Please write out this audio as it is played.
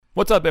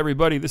What's up,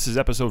 everybody? This is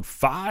episode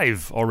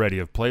 5 already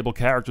of Playable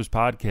Characters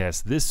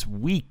Podcast. This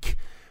week,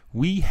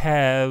 we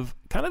have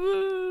kind of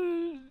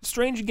a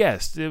strange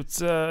guest. It's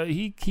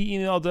he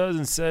emailed us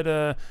and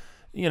said,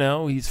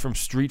 he's from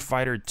Street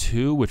Fighter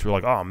 2, which we're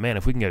like, oh man,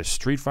 if we can get a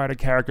Street Fighter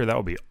character, that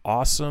would be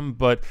awesome.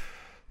 But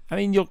I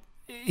mean,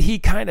 he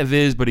kind of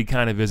is, but he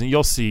kind of isn't.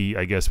 You'll see,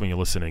 I guess, when you're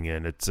listening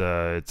in. It's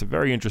a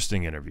very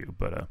interesting interview,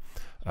 but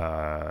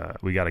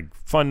we got a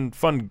fun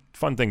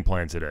thing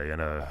planned today, and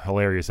a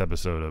hilarious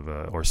episode of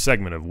or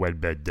segment of Wed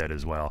Bed Dead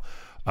as well.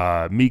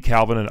 Me,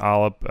 Calvin, and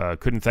Olip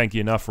couldn't thank you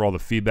enough for all the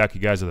feedback.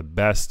 You guys are the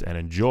best, and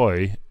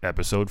enjoy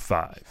episode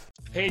 5.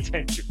 Pay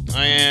attention.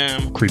 I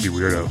am. Creepy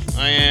weirdo.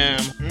 I am.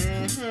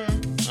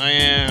 Mm-hmm. I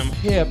am.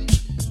 Hip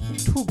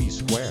to be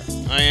square.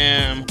 I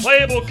am.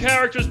 Playable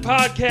Characters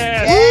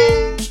Podcast.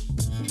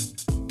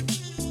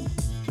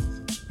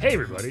 Hey,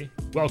 everybody.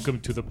 Welcome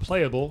to the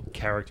Playable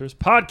Characters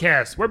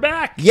Podcast. We're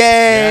back. Yay!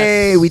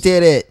 Yes. We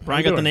did it.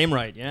 Brian got the name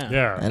right, yeah.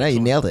 Yeah. I know, you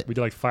nailed it. We did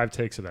like 5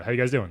 takes of that. How you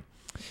guys doing?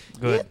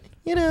 Good.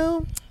 You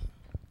know.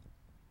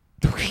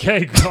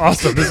 Okay,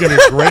 awesome. This is going to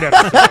be a great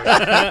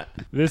episode.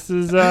 This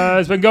is,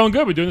 it's been going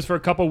good. We're doing this for a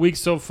couple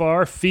weeks so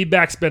far.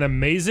 Feedback's been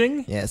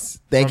amazing. Yes.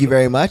 Thank you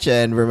very much.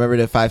 And remember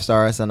to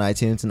 5-star us on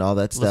iTunes and all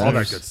that stuff. All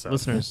that good stuff.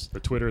 Listeners. The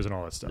Twitters and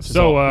all that stuff. This is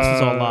all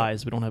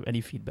lies. We don't have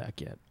any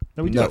feedback yet.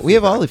 No, we do. No, we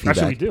have all the feedback.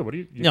 Actually, we do. What do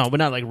you No, but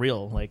not like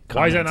real. Like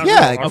Why is that not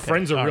Yeah. real? Our Okay,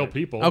 friends are all real right.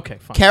 people. Okay,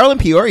 fine. Carol in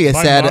Peoria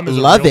My said, mom is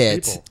a love real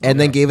it. people. And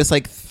then Okay. gave us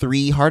like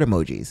 3 heart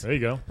emojis. There you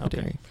go. How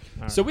dare you.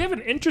 So we have an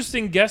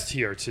interesting guest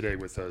here today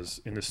with us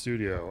in the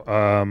studio.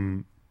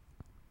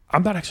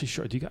 I'm not actually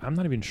sure. I'm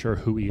not even sure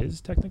who he is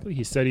technically.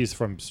 He said he's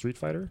from Street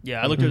Fighter.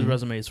 Yeah, I looked at his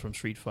resumes from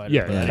Street Fighter.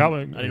 Yeah, but I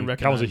Calvin. didn't recognize.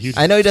 Calvin's a huge.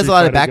 I know he does Street a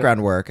lot of Fighter guy.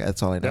 background work.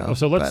 That's all I know. Yeah,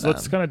 so let's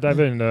But, kind of dive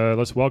in.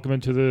 Let's welcome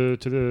him to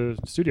the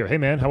studio. Hey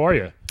man, how are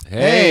you?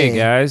 Hey, Hey.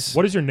 guys.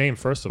 What is your name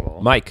first of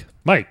all? Mike.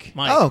 Mike.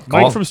 Mike. Oh,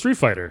 Mike cool. from Street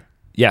Fighter.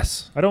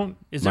 Yes. I don't.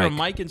 Is there a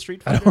Mike. mic in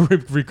Street I Fighter?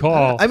 don't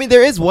recall. I mean,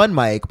 there is one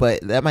mic,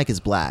 but that mic is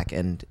black.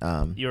 And,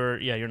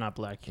 You're not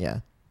black. yeah.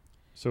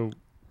 So,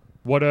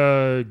 what?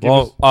 Give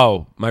us,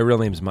 My real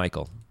name's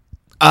Michael.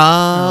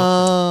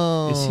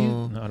 Oh. is he?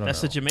 No, I don't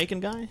That's know. the Jamaican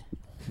guy?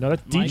 No,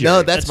 that's Mike? DJ. No,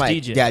 that's That's Mike.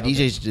 DJ. Yeah, Okay.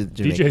 DJ's Jamaican.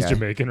 DJ's guy.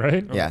 Jamaican,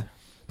 right? Yeah.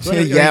 So,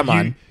 Yeah,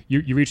 man.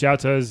 You reached out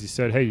to us. You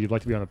said, "Hey, you'd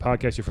like to be on the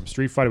podcast. You're from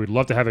Street Fighter. We'd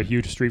love to have a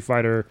huge Street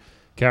Fighter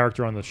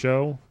character on the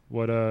show."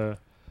 What?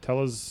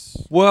 Tell us.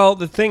 Well,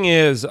 the thing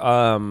is,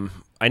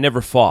 I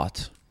never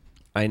fought.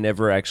 I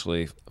never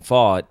actually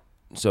fought,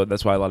 so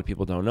that's why a lot of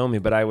people don't know me.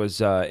 But I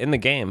was in the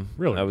game.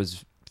 Really? I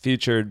was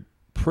featured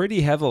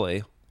pretty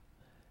heavily.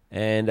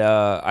 And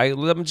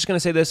I'm just going to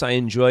say this. I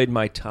enjoyed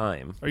my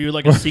time. Are you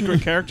like a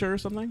secret character or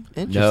something?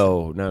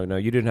 Interesting. No.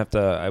 You didn't have to.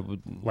 I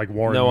would. Like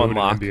Warren No Moon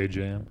unlock. in NBA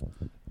Jam.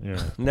 Yeah.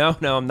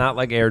 No, I'm not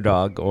like Air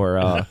Dog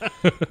or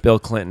Bill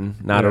Clinton.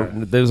 Yeah.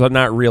 Those are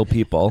not real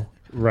people.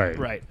 Right.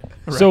 Right.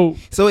 So,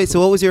 So wait, so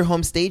what was your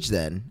home stage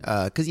then?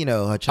 Because, you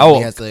know, how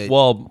Chun-Li has the...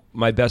 well,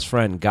 my best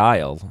friend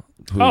Guile,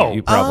 who Oh.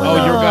 you probably Oh,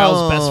 know. you're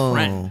Guile's best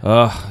friend.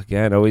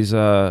 Again, always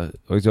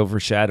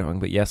overshadowing.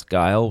 But yes,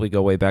 Guile, we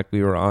go way back.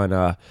 We were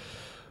on,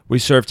 we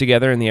served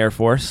together in the Air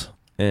Force,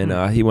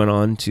 and he went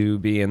on to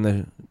be in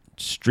the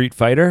Street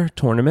Fighter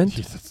tournament.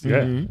 Jesus, yeah.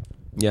 Mhm.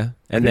 Yeah,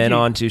 and think then he-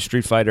 on to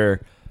Street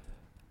Fighter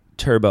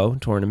Turbo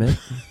tournament.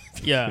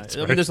 Yeah. I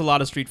mean, there's a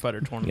lot of Street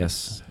Fighter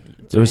tournaments.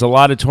 Yes, there was a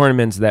lot of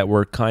tournaments that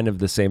were kind of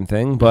the same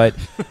thing, but.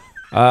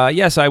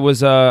 Yes, I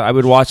was. I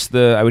would watch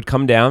I would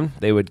come down.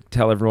 They would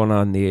tell everyone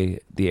on the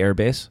air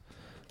base.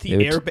 The They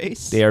would- air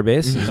base? The air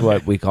base is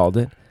what we called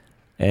it,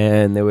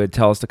 and they would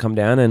tell us to come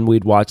down, and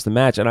we'd watch the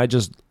match. And I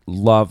just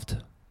loved.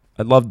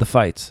 I loved the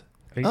fights.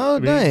 Oh,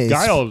 nice.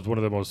 Guile is one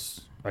of the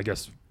most, I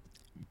guess,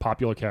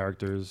 popular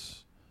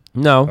characters.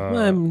 No, Yeah,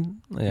 I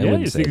you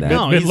wouldn't say think that.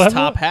 No, he's Mid-level?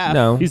 top half.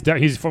 No,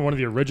 He's from one of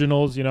the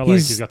originals. You know, like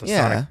He's- he's got the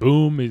yeah. Sonic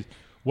Boom.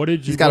 What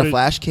did you? He's got what a did-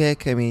 flash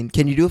kick. I mean,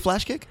 can you do a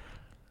flash kick?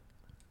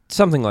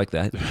 something like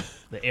that.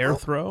 The air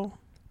throw?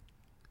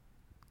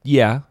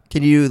 Yeah,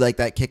 Can you do like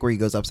that kick where he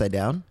goes upside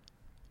down?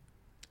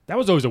 That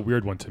was always a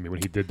weird one to me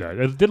when he did that.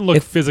 It didn't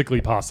look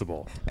physically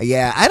possible.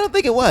 Yeah, I don't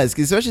think it was,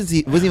 because especially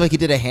since it wasn't like he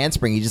did a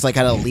handspring. He just like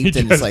kind of leaped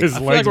and just like. his I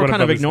feel legs like we're went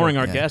kind of above his ignoring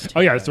head. our Yeah. guest. Oh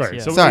yeah, here, that's right.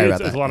 guys. So Sorry it's,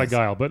 about it's that, a lot of yes.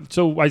 Guile. But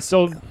so I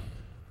still,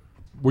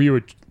 were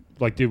you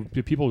like,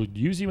 did people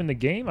use you in the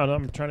game?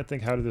 I'm trying to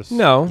think. How did this?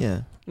 no,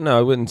 Yeah. no,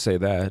 I wouldn't say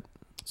that.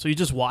 So you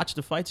just watch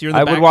the fights? You're in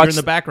the, I would back, watch you're in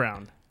the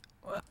background.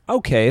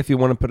 Okay, if you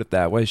want to put it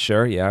that way,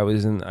 sure. Yeah, I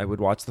would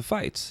watch the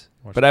fights,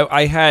 but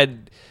I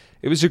had.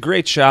 It was a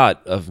great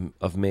shot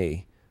of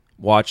me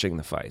watching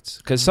the fights,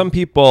 because some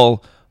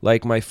people,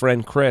 like my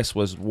friend Chris,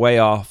 was way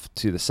off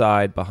to the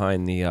side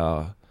behind the,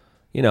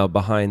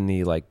 behind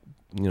the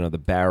the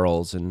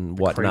barrels and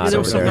whatnot. Yeah, there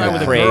was over some there, guy the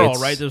with a crates. girl,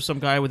 right? There was some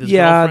guy with his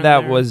Yeah, girlfriend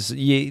that there.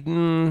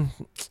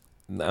 was.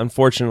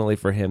 Unfortunately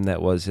for him,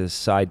 that was his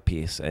side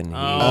piece, and he Oh,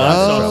 got in I'm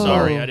so trouble.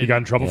 sorry. I You didn't. got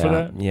in trouble for Yeah,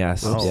 that?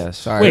 Yes, Oh, yes.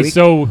 sorry. Wait,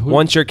 so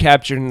Once you're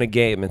captured in a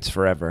game, it's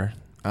forever.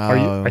 are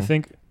you? Oh. I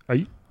think are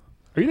you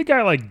the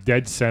guy like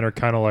dead center,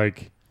 kind of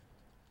like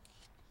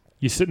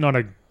you're sitting on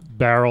a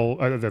barrel,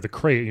 the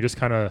crate, and you just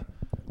kind of.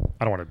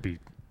 I don't want to be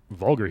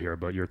vulgar here,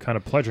 but you're kind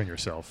of pleasuring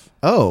yourself.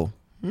 Oh.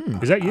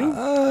 Is that you?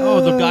 Oh,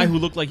 the guy who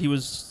looked like he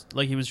was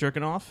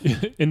jerking off.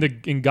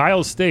 in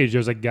Guile's stage,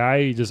 there's a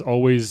guy just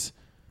always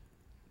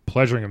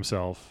pleasuring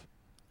himself.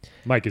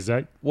 Mike, is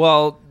that?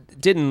 Well,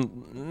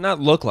 didn't not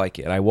look like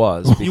it. I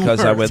was You because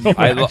were. I would. So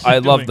I actually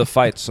loved doing. the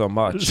fight so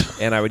much,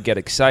 and I would get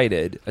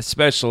excited,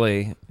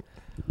 especially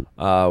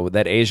with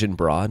that Asian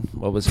broad.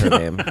 What was her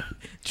name?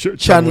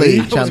 Chun-Li.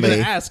 I was going Chun-Li. to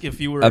ask if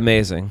you were,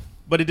 Amazing.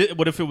 but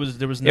what if it was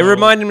there was no? It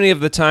reminded me of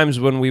the times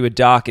when we would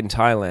dock in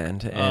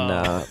Thailand, and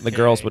the okay.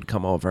 girls would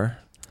come over.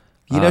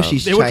 You know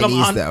she's They would come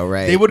Chinese on. though,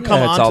 right? They would come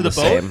Yeah, it's all onto the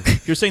the boat. same.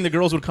 You're saying the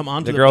girls would come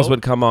onto The the girls boat?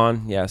 would come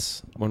on,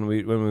 yes, when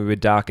we would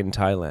dock in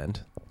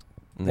Thailand,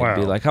 and they'd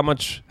be Wow. like, "How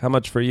much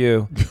for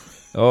you?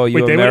 Oh, you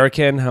Wait, they would-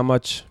 American? How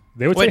much?"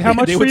 They would Wait, say how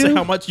much they for would you? say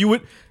how much you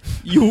would.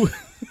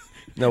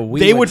 No, we.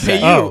 They would pay say.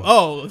 you.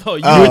 Oh. Oh,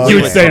 you Oh, you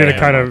would okay. say it in a how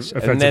kind of much.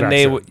 offensive and then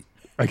they accent. would.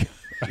 I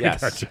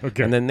Yes. gotcha.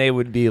 Okay. And then they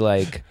would be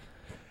like,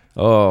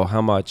 "Oh,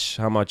 how much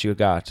you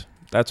got?"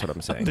 That's what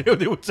I'm saying.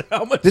 They would say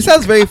how much. This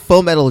sounds very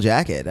Full Metal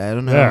Jacket. I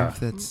don't know Yeah. if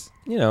that's.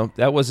 You know,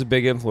 that was a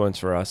big influence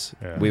for us.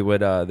 Yeah. We would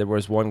there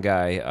was one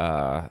guy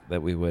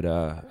that we would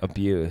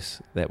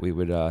abuse, that we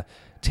would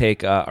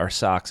take our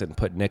socks and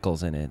put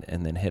nickels in it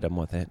and then hit him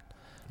with it.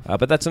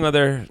 But that's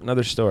another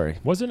story.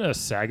 Wasn't a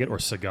Sagat or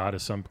Sagat,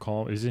 as some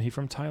call? Isn't he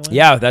from Thailand?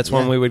 Yeah, that's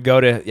when Yeah. we would go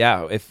to.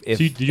 Yeah, if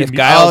So you if meet-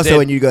 Guile Oh, did, so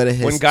when you go to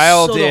his. when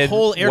Guile so did the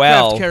whole aircraft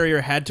well, carrier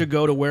had to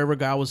go to wherever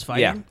Guile was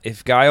fighting. yeah,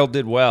 if Guile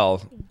did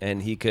well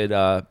and he could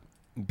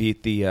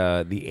beat the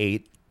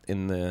 8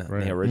 in the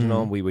Right.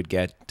 original, we would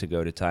get to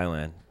go to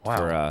Thailand Wow.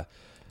 for.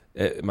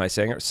 Am I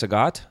saying it?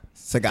 Sagat?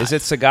 Sagat. Is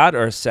it Sagat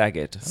or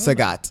Sagat?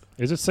 Sagat?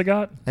 Is it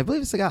Sagat? I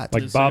believe it's Sagat.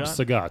 Like it Bob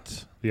Sagat?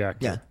 Sagat, the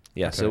actor. Yeah.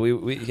 Yeah, Okay. so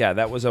we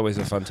that was always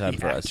a fun time The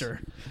for us. actor.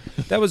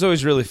 That was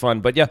always really fun.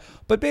 But yeah,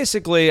 but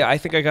basically, I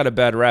think I got a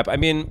bad rap. I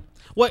mean,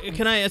 What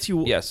can I ask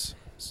you? yes.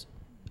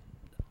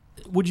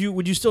 Would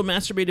you still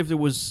masturbate if there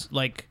was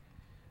like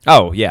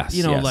Oh, yes.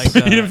 you know yes. like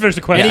You didn't finish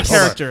the question. any Yes. Hold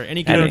on. character any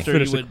You didn't character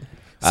finish you it. would.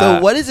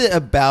 So what is it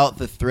about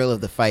the thrill of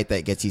the fight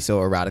that gets you so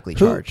erotically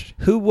charged?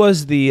 Who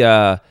was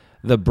the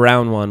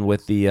brown one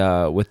with the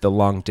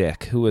long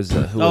dick? Who was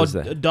that?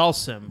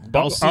 Dalsim.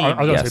 I was going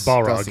to Yes. say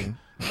Balrog.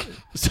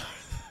 Dalsim.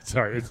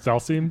 Sorry, it's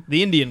Dalsim?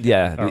 The Indian.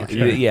 Yeah, Oh, the-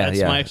 okay. yeah, That's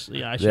yeah. my actually,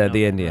 yeah, I should Yeah, know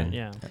the that, Indian. right,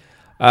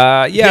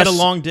 Yeah. He Yes. had a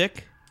long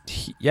dick.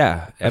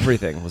 Yeah,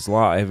 everything was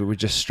long. It would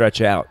just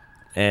stretch out.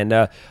 And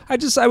I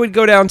would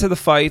go down to the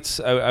fights.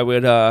 I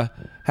would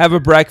have a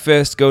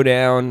breakfast, go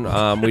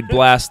down. We'd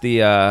blast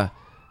the,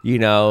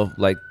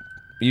 like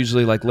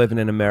usually like Living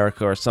in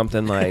America or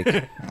something like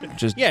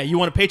just, Yeah, you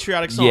want a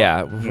patriotic song.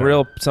 yeah,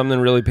 something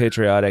really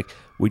patriotic.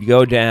 We'd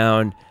go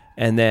down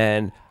and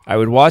then I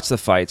would watch the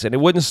fights, and it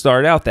wouldn't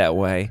start out that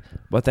way,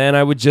 but then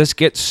I would just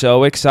get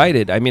so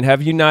excited. I mean,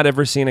 have you not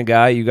ever seen a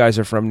guy, you guys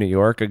are from New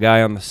York, a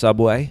guy on the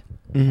subway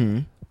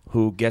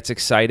who gets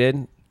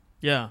excited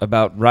Yeah.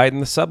 about riding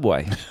the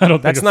subway? I don't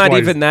think That's it's not wise.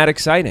 even that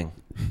exciting.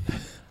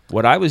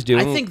 What I was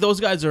doing, I think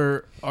those guys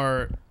are.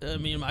 I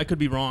mean, I could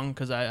be wrong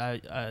because I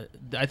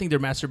think they're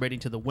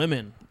masturbating to the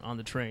women on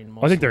the train.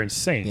 I think they're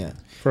insane. Yeah.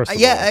 First of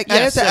all. Yeah, I have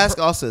Yes, to ask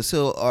also.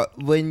 So,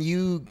 when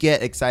you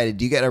get excited,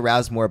 do you get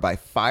aroused more by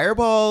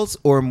fireballs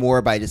or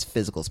more by just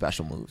physical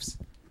special moves?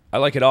 I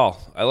like it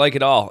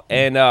all.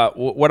 And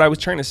what I was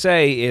trying to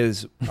say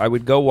is I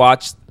would go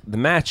watch the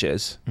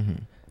matches,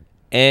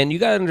 and you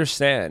got to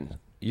understand,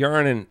 you're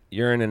in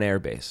an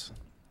airbase.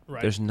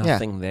 Right. There's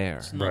nothing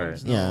there.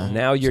 Right. Yeah.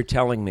 Now you're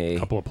telling me a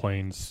couple of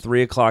planes.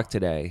 3:00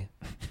 today,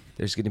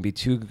 there's going to be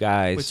 2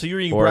 guys. Wait, so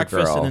you're eating or a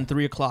breakfast girl. and then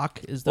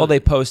 3:00 is the. Well,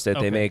 they post it.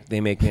 Okay. They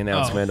make the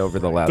announcement over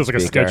the There's loudspeaker.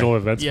 like a schedule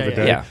of events Yeah, for the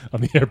yeah. day Yeah.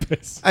 on the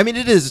airbase. I mean,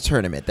 it is a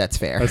tournament. That's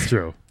fair. That's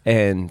true.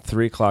 And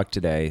 3:00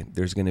 today,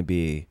 there's going to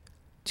be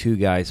 2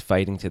 guys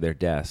fighting to their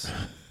deaths.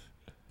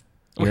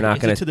 You're Okay, not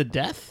is going it to the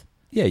death.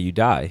 Yeah, you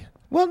die.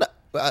 Well,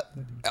 no,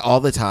 all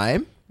the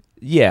time.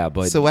 Yeah,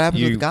 but So what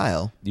happens you, with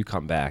Guile? You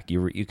come back.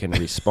 You can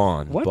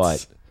respawn. What?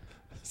 But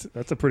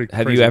That's a pretty.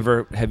 have crazy- you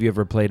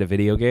ever played a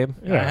video game?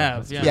 Yeah. I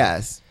have. Yeah.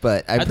 Yes,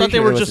 but I'm I thought pretty they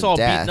sure were it just wasn't all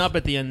death. beaten up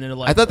at the end. They're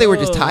like, I thought they were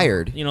just "Oh,"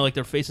 tired. You know, like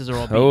their faces are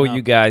all beaten Oh, up.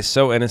 you guys,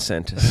 so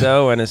innocent,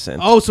 so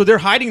innocent. Oh, so they're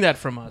hiding that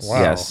from us. Wow.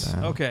 Yes,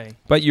 Okay.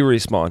 but you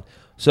respawn.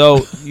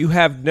 So you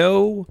have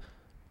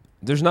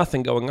there's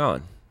nothing going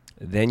on.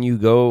 Then you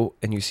go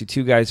and you see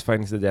 2 guys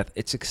fighting to the death.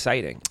 It's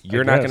exciting.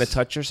 You're not going to guess.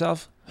 touch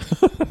yourself.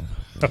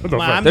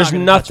 Well, I'm There's not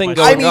gonna nothing touch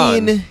going myself. I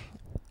on. mean,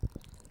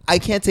 I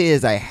can't say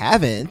as I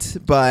haven't,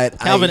 but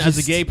Calvin, I as a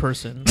just- gay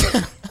person,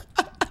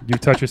 You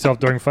touch yourself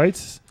during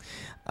fights?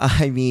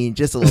 I mean,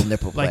 just a little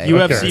nipple like play.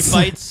 UFC Okay.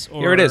 fights.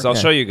 Or, Here it is. I'll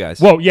Yeah. show you guys.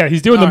 Well, yeah,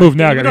 he's doing the All move right,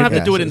 now. You don't have to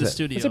Yeah. do it in the It's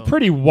studio. It's a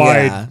pretty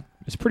wide. Yeah.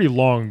 It's a pretty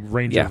long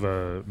range Yeah.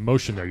 of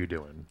motion there you're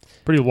doing.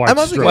 Pretty wide. I'm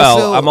also stroke. Well,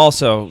 So- I'm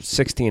also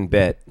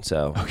 16-bit,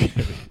 so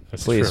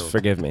That's please true.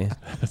 forgive me.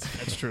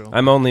 That's true.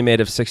 I'm only made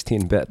of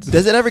 16 bits.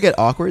 Does it ever get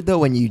awkward though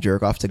when you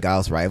jerk off to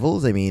Guile's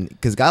rivals? I mean,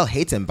 because Guile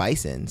hates M.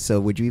 Bison, so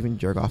would you even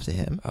jerk off to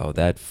him? Oh,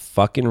 that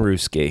fucking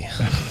Ruski.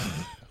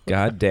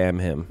 God damn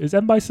him. Is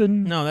M.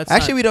 Bison? No, that's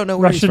Actually, we don't know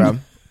where Russian? he's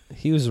from.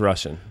 He was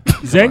Russian.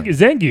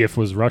 Zangief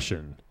was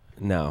Russian.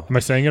 No. Am I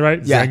saying it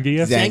right? Yeah.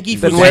 Zangief? Zangief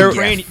Then was, where-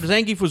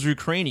 Zangief was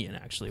Ukrainian,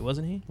 actually,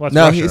 wasn't he? Well, that's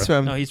No, Russia. he's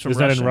from. No, he's from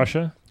Isn't Russia. that in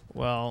Russia?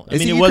 Well, I Is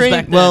mean, he it was Ukrainian?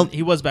 back then. Well-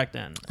 He was back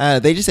then.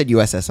 They just said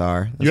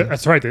USSR.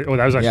 That's right. That was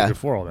actually Yeah.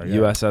 before all that.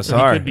 Yeah. So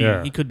USSR. he could be.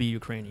 Yeah. He could be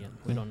Ukrainian.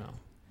 We don't know.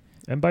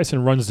 M.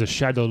 Bison runs the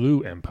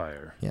Shadowloo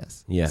Empire.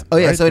 Yes. Yeah. Oh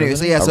yeah. Right, So anyway,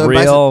 doesn't so yeah. A So M.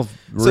 Bison.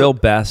 real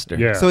bastard.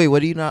 Yeah. So wait,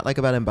 what do you not like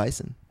about M.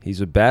 Bison? He's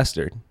a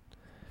bastard.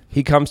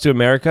 He comes to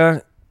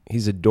America.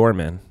 He's a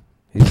doorman.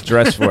 He's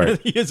dressed for it.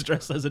 He is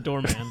dressed as a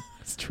doorman.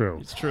 It's true.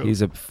 It's true.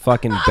 He's a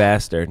fucking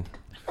bastard.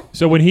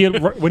 So when he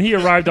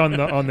arrived on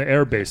the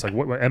air base, like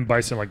what M.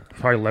 Bison like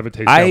probably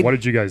levitates I- down. What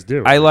did you guys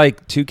do? I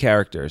like two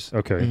characters.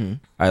 Okay. Mm-hmm.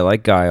 I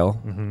like Guile.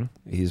 Mm-hmm.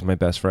 He's my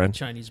best friend.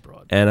 Chinese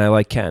broad. And I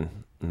like Ken.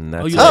 And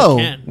that's you it. like Oh,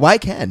 Ken. why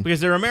Ken? Because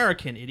they're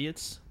American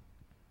idiots,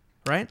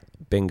 right?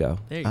 Bingo.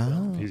 There you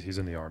Oh. go. He's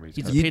in the army.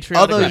 He's so- a You-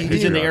 patriotic although guy. you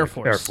He's do- in the Air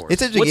Force. Air Force.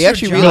 It's interesting. What's You your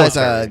actually job? realize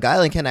Military.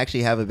 Guile and Ken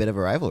actually have a bit of a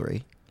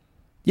rivalry.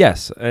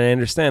 Yes, I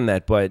understand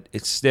that, but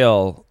it's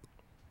still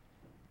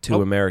two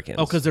Oh. Americans.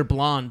 Oh, because they're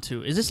blonde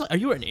too. Is this? Like, are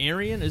you an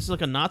Aryan? Is this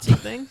like a Nazi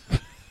thing?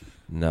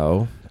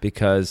 No,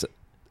 because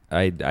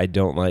I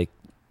don't like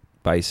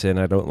Bison.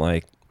 I don't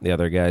like the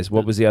other guys.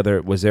 What was the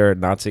other? Was there a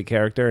Nazi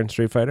character in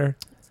Street Fighter?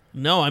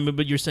 No, I mean,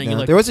 but you're saying No, you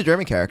like there was a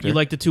German character. you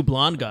like the two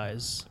blonde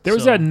guys. There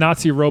was so- that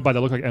Nazi robot that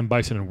looked like M.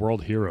 Bison in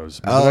World Heroes.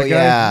 Remember Oh that guy?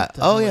 yeah.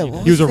 Oh yeah. He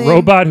what He was a his name?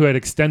 robot who had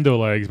extendo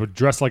legs, but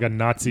dressed like a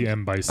Nazi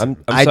M. Bison.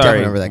 I'm I definitely sorry.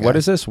 remember that guy. What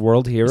is this?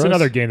 World Heroes? It's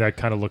another game that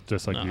kind of looked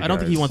just like No, you I don't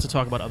think he guys. wants to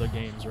talk about other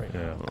games right now.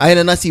 Yeah. And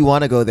unless you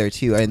want to go there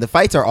too. I mean, the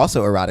fights are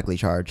also erotically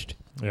charged.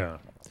 Yeah.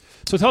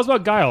 So tell us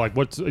about Guile. Like,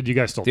 what do you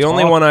guys still? The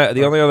only talk? one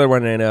the only other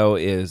one I know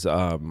is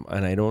and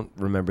I don't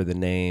remember the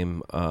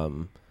name.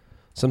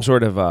 Some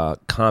sort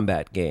of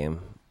combat game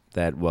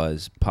that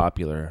was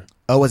popular.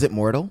 Oh, was it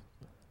Mortal?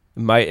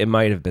 It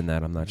might have been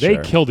that. I'm not They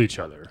sure. killed each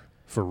other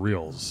for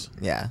reals.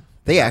 Yeah,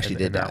 they actually in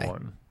did that die.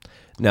 one.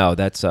 No,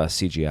 that's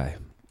CGI.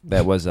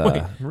 That was Wait,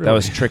 that was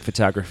really? trick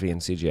photography and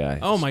CGI.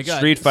 Oh my God.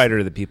 Street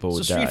Fighter, the people So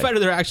would Street die. Fighter,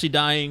 they're actually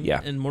dying. Yeah.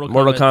 And Mortal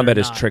Kombat they're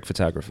is not. trick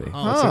photography. Oh,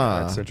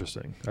 Huh. That's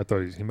interesting. I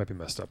thought he might be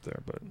messed up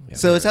there, but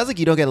So it sounds like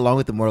you don't get along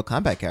with the Mortal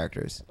Kombat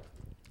characters.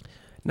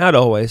 Not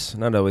always.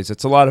 Not always.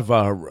 It's a lot of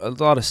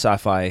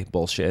sci-fi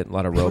bullshit. A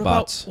lot of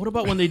robots. What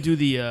about when they do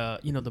the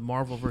the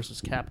Marvel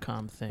versus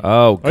Capcom thing?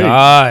 Oh Oh, yeah,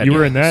 God! you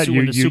were in that. So You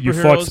when the you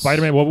fought superheroes-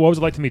 Spider-Man. What was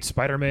it like to meet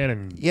Spider-Man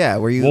and Yeah,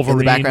 were you in Wolverine.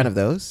 the background of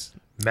those?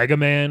 Mega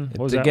Man?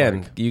 What was that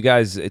Again, like? you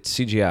guys, it's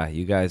CGI.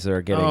 You guys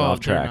are getting Oh,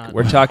 off they're track. not.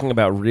 We're talking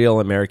about real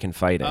American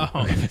fighting.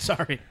 Oh,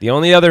 sorry. The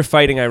only other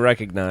fighting I Like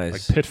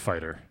recognize, Pit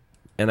Fighter.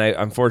 and I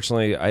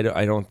unfortunately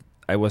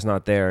I was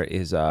not there.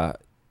 Is I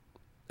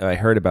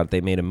heard about it.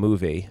 They made a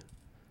movie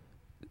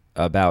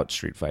about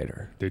Street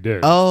Fighter. They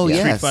did. Oh Yeah.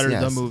 yes, Street Fighter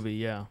yes. the movie,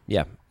 yeah.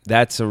 Yeah,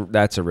 that's a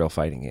real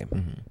fighting game.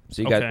 Mm-hmm.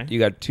 So Okay. you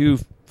got two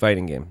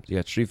fighting games. You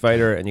got Street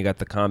Fighter and you got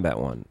the combat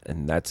one,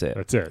 and that's it.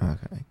 That's it.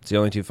 Okay. It's the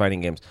only two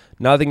fighting games.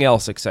 Nothing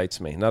else excites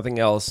me. Nothing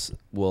else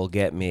will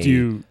get me Do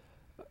you?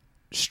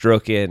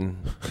 stroking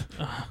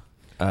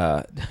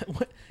the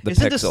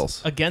Isn't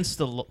pixels. this against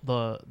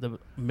the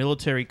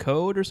military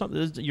code or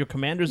something? Your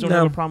commanders don't No.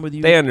 have a problem with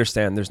you? They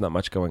understand there's not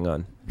much going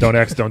on. Don't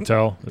ask, don't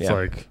tell. It's Yeah.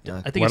 like,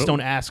 I think it's What-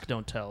 don't ask,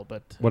 don't tell.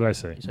 But what did I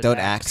say? you said Don't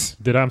axe.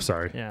 I'm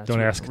sorry. Yeah, it's Don't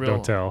real- ask, real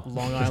don't tell.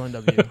 Long Island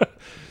of you.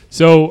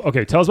 So,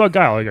 okay, tell us about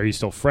Guile. Like, are you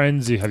still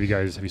friends? Have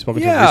you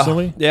spoken to him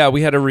recently? Yeah,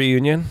 we had a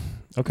reunion,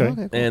 Okay. Okay,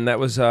 cool. and that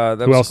was Who was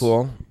else?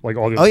 cool. Like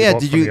all the Oh, yeah, people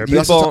did from you- the air do you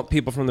base? also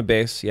People from the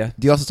base. Yeah,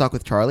 Do you also talk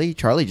with Charlie?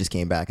 Charlie just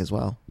came back as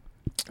well.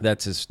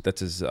 that's his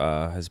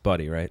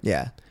buddy, right?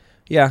 Yeah.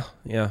 Yeah.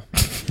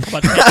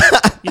 But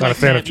Not a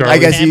fan of Tammy? Charlie. I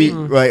guess Tammy?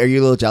 you right. Are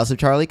you a little jealous of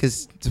Charlie?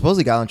 Because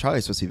supposedly Guile and Charlie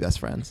are supposed to be best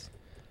friends.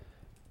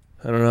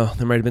 I don't know.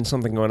 There might have been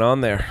something going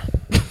on there.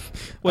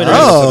 Wait,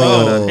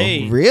 Oh,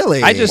 hey.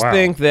 really? I just Wow.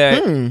 think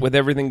that Hmm. with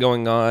everything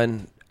going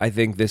on, I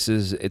think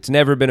it's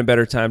never been a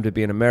better time to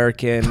be an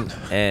American,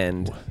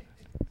 and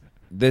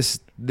this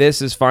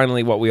is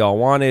finally what we all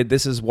wanted.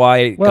 This is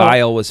why Well-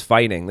 Guile was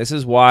fighting. This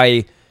is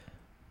why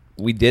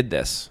we did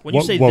this. When you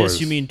What say was-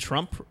 this, you mean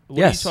Trump? What are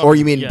Yes. talking- Or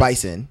you mean yes.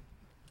 Bison?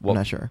 Well, I'm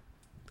not sure.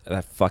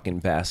 that fucking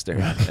bastard,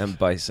 M.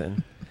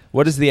 Bison.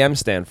 What does the M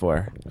stand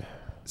for?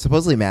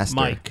 Supposedly Master.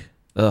 Mike.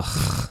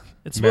 Ugh.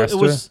 It Master?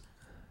 was.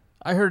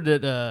 I heard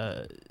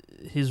that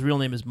his real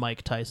name is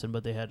Mike Tyson,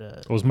 but they had a.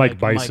 It was Mike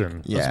Bison. It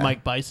was Yeah.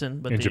 Mike Bison,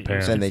 but In it Japan.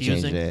 was Then they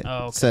changed confusing. it.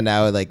 Oh, okay. So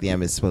now like the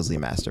M is supposedly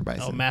Master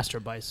Bison. Oh, Master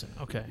Bison.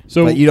 Okay.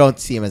 So but you don't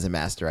see him as a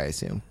master, I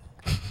assume.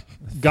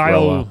 Throw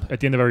Guile, up. at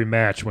the end of every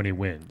match, when he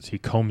wins, he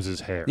combs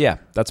his hair. Yeah,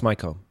 that's my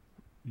comb.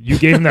 You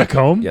gave him that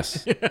comb?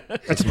 Yes.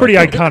 That's a pretty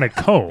iconic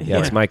comb. Yeah,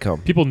 it's my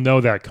comb. People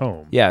know that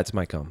comb. Yeah, it's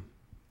my comb.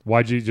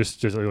 Why'd you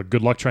just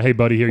good luck try? Hey,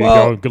 buddy, here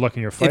Well, you go. Good luck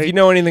in your fight. If you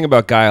know anything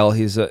about Guile,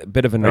 he's a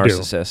bit of a I do.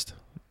 narcissist.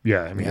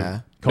 yeah, I mean, Yeah.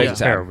 combs Big his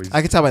hair. time.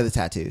 I can tell by the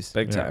tattoos.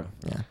 Big Yeah. time.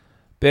 Yeah.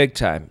 Big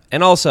time.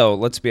 And also,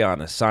 let's be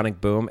honest, Sonic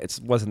Boom, it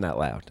wasn't that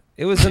loud.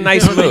 It was a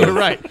nice No, move. You're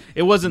right.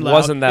 It wasn't loud.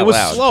 Wasn't that It was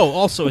loud. slow.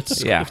 Also,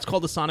 it's Yeah. it's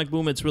called the Sonic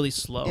Boom. It's really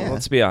slow. Yeah.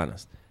 Let's be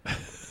honest.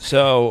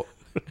 So,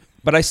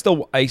 but I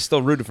still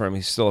rooted for him.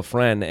 He's still a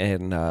friend.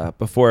 And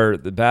before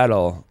the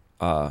battle,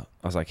 I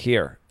was like,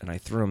 here. And I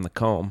threw him the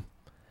comb.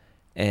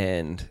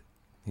 And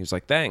he was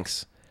like,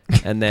 thanks.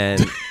 And then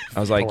I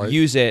was like, Alright.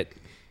 use it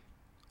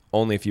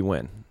only if you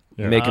win.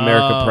 Yeah. Make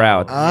America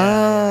proud.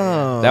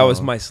 Oh. That was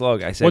my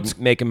slogan. I said, What's-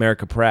 make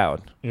America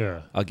proud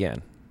Yeah.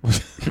 again.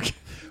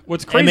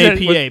 What's crazy? that-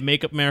 MAPA,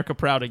 Make America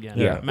Proud Again.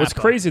 Yeah. What's MAPA.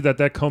 crazy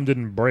that comb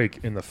didn't break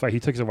in the fight. He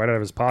takes it right out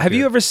of his pocket. Have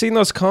you ever seen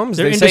those combs?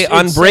 They're They say it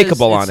says-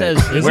 unbreakable it on it.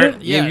 says- Is Where-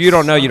 it? Yes. You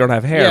don't know, you don't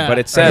have hair, Yeah. but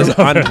it says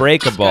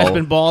unbreakable I've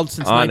been bald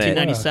since on it.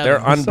 1997. They're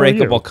So are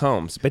unbreakable you.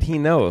 combs, but he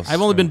knows.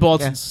 I've only been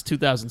bald Yeah. since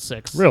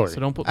 2006. Really? So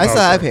don't put. I still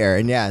okay. have hair,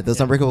 and yeah, those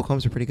unbreakable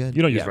combs are pretty good.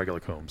 You don't use Yeah. regular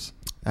combs,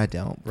 I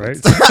don't. right?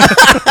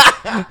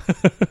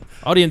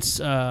 Audience,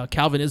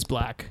 Calvin is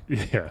black.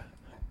 Yeah.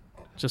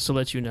 Just to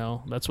let you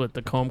know, that's what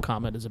the comb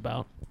comment is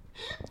about.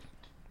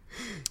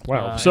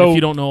 Wow. And So if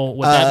you don't know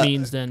what that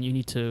means, then you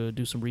need to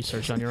do some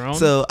research on your own.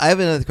 So I have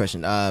another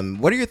question.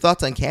 What are your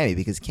thoughts on Cammy?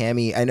 Because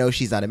Cammy, I know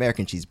she's not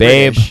American; she's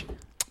Babe. British.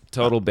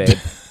 Total babe.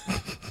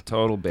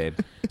 Total babe.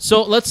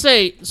 So let's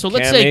say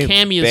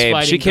Cammy is babe.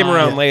 fighting. She came Guile.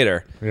 around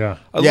later. yeah.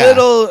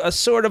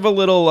 Sort of a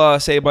little,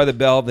 Saved by the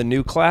Bell, the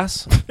new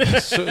class,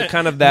 so,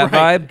 kind of that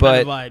Right, vibe.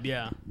 But kind of vibe,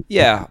 yeah.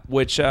 yeah,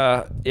 which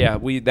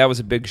that was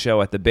a big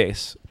show at the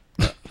base.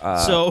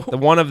 So-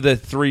 one of the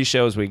 3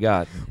 shows we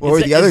got, What were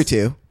It's- the other it's-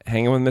 two?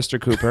 Hanging with Mr.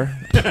 Cooper,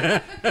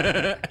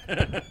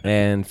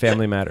 and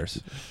Family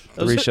Matters.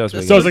 3 shows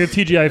we So it's got, like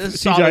a This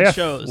is solid TGIF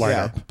shows.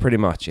 lineup. pretty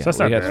much. Yeah, So that's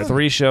we not got bad.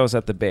 3 shows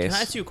at the base. Can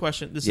I ask you a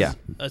question? This Yeah.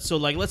 is so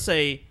like let's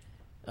say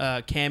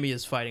Cammy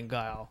is fighting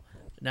Guile.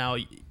 Now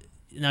you're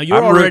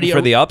I'm already rooting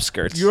for the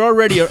upskirts. you're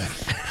already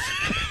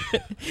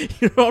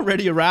you're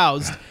already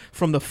aroused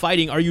from the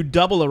fighting. Are you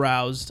double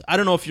aroused? I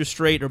don't know if you're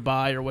straight or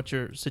bi or what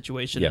your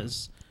situation Yep.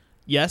 is.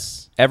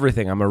 Yes.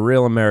 Everything. I'm a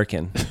real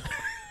American.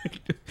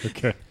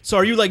 Okay. So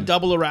are you like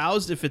double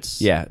aroused if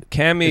it's Yeah,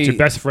 Cammy. It's your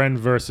best friend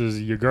versus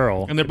your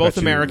girl. and they're both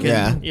that you- American?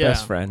 Yeah.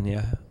 Best friend,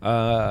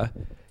 yeah.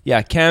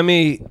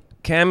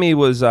 Cammy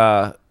was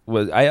the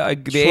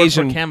Short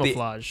Asian for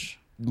camouflage.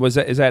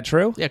 Is that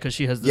true? Yeah, because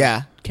she has the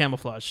Yeah.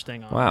 camouflage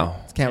thing on. Wow,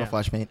 It's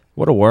camouflage, mate.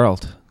 what a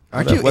world!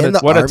 Aren't What a- you what in a, the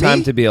what army? a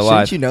time to be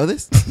alive. Shouldn't you know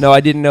this? No, I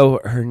didn't know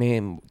her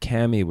name.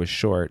 Cammy was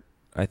short.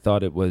 I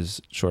thought it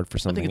was short for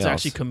I something think it's else.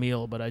 actually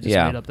Camille, but I just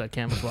Yeah. made up that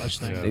camouflage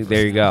thing. Yeah.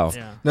 There you go.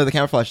 Yeah. No, the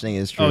camouflage thing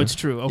is true. Oh, it's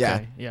true.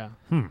 Okay. Yeah.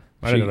 I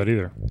didn't know that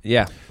either.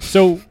 Yeah,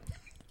 So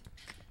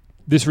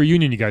this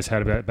reunion you guys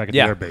had back at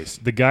Yeah. the air base,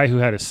 the guy who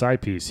had a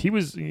side piece, he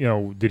was,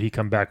 did he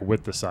come back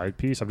with the side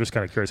piece? I'm just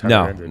kind of curious how that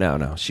no. ended.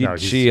 No.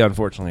 he's- She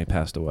unfortunately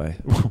passed away.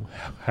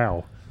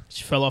 How?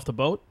 She fell off the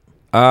boat.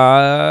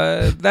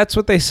 That's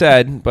what they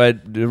said,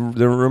 but the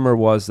rumor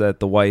was that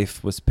the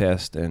wife was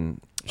pissed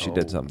and she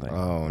did something.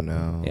 Oh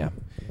no. Yeah.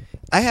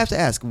 I have to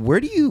ask, where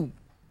do you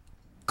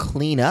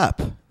clean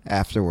up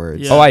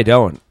afterwards? Yeah. Oh, I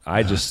don't.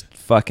 I just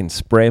fucking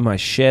spray my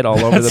shit all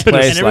over the That's what it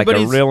place and like a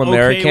everybody's real okay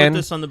American. with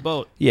this on the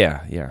boat.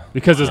 Yeah.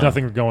 Because there's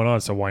nothing going on,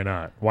 so why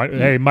not? Why?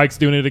 Hey, Mike's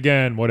doing it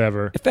again.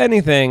 Whatever.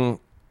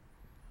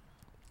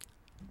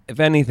 If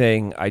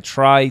anything, I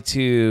try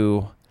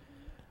to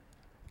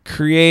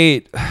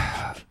create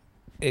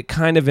a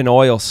kind of an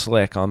oil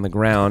slick on the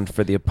ground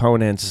for the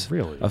opponents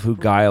Really? of who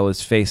Guile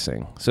is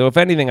facing. So if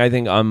anything, I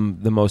think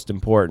I'm the most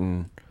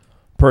important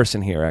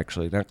person here,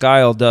 actually. Now,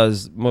 Guile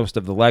does most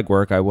of the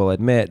legwork, I will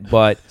admit,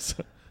 but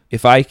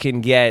if I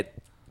can get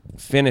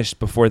finished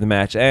before the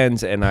match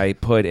ends and I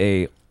put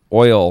a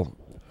oil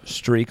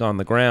streak on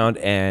the ground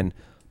and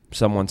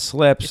someone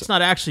slips, It's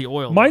not actually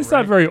oil. Mine's though,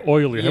 not right? very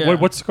oily. Yeah.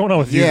 What's going on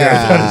with you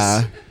Yeah.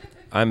 guys? That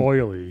I'm is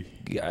oily.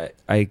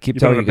 I keep You've been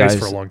telling on you the base guys,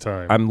 for a long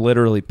time. I'm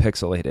literally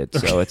pixelated,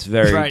 so it's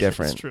very Right,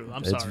 different. it's true.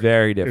 I'm It's sorry.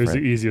 very It was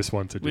different. the easiest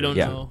one to do. We don't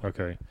Yeah. know.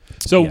 Okay.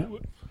 So Yeah.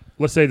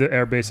 let's say the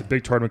air base, a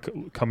big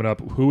tournament coming up.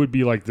 Who would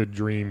be like the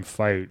dream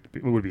fight?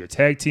 Would it be a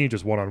tag team,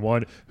 just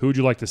one-on-one? Who would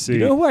you like to see? You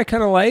know who I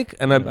kind of like,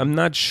 and I'm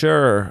not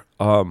sure.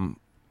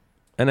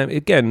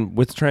 Again,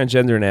 with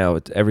transgender now,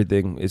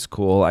 everything is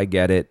cool. I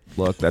get it.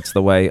 Look, that's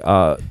the way.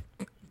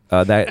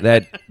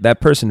 That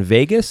person,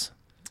 Vegas.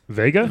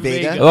 Vega?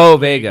 Vega? Oh,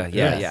 Vega.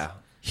 Yeah, Yes. yeah.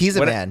 He's a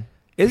What- man.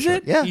 Is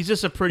it? Yeah. He's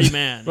just a pretty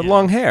man. With yeah.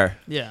 long hair.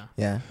 Yeah.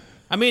 Yeah.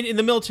 I mean, in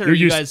the military, You're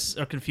you used- guys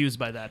are confused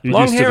by that. You're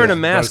Long used to hair and the a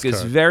mask buzz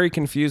is cut. very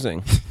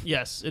confusing.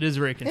 Yes, it is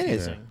very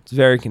confusing. It's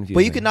very confusing.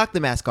 But you can knock the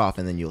mask off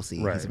and then you'll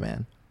see Right. he's a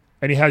man.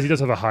 And he does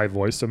have a high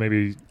voice, so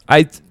maybe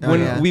I Oh, when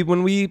yeah.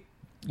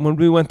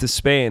 we went to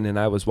Spain and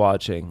I was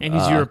watching, And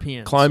he's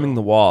European, climbing so-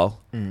 the wall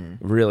Mm.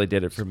 really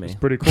did it for me. it's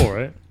pretty cool,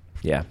 right?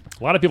 Yeah.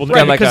 A lot of people Right,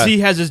 don't. like because a- he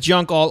has his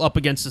junk all up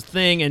against his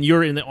thing, and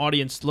you're in the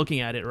audience looking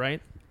at it,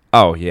 right?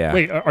 Oh yeah.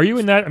 Wait, are you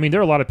in that? I mean, there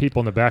are a lot of people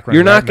in the background.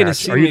 You're in not that going to match.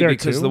 see Are you me there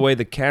because too? the way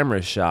the camera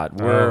is shot.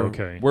 Oh, We're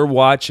okay. we're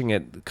watching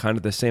it kind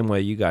of the same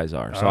way you guys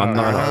are. So I'm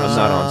not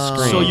on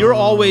screen. So you're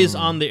always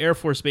on the Air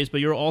Force base,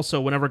 but you're also,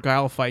 whenever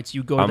Guile fights,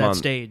 you go to I'm that on-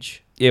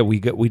 stage. yeah, we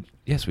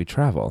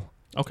travel.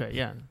 Okay,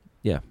 yeah.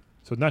 Yeah.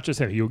 So not just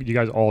him. You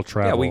guys all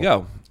travel. Yeah, we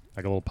go.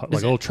 like a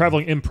little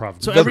traveling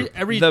improv. So group.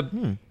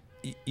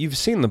 You've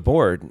seen the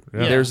board.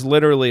 Yeah. There's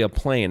literally a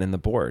plane in the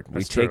board. That's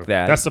we take true.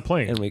 that. That's the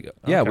plane. And we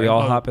yeah, Okay. we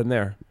all Oh. hop in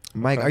there.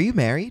 Mike, are you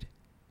married?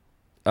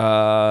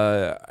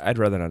 I'd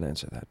rather not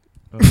answer that.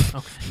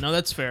 Okay. No,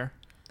 that's fair.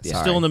 Yeah.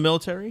 Still in the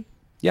military?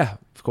 Yeah,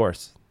 of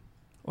course.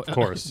 Of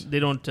course. They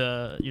don't.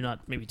 You're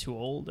not maybe too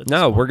old. at this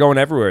No, point? we're going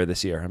everywhere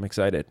this year. I'm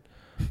excited.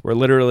 We're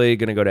literally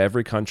going to go to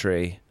every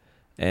country,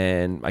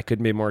 and I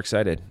couldn't be more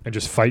excited. And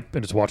just fight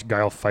and just watch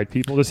Guile fight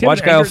people. Does he Watch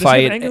have Guile does he have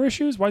fight. anger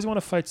issues? Why does he want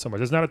to fight so much?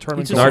 There's not a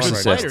tournament He's going just on a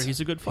right good now. Narcissist. fighter. He's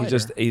a good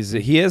fighter.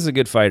 He is a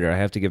good fighter. I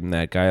have to give him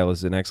that. Guile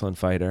is an excellent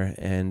fighter,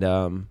 and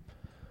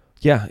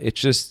yeah,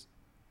 it's just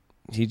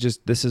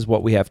this is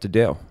what we have to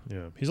do. Yeah,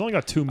 he's only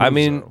got 2 moves. I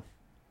mean, though.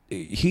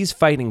 he's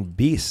fighting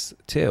beasts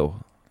too.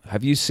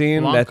 Have you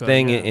seen Blanca, that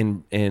thing yeah.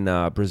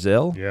 in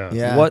Brazil? Yeah.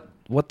 Yeah.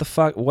 What the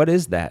fuck? What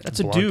is that? That's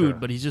a Blanca. dude,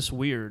 but he's just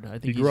weird. I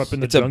think He grew up in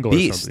the It's a jungle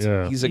beast. or something.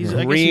 Yeah. He's a I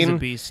guess green. he's a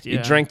beast. Yeah.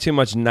 He drank too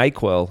much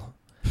NyQuil.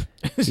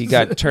 He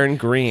got turned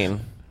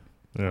green.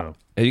 Yeah.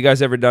 Have you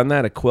guys ever done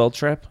that? A quill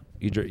trip?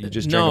 You just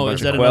drink a No, bunch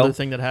is of that quill? another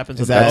thing that happens?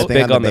 Is on that the That's a boat?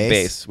 thing big on on the the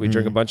base? base. We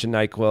drink a bunch of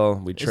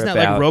NyQuil. We trip Isn't that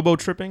like out. robo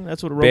tripping?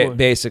 That's what a robo.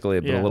 Basically,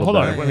 but Yeah. a little Hold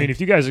on. better. I mean,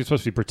 if you guys are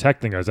supposed to be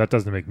protecting us, that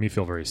doesn't make me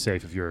feel very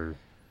safe. If you're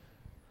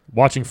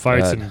watching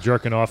fights God. and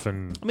jerking off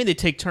and I mean, they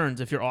take turns.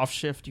 If you're off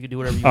shift, you can do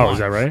whatever you want. oh, is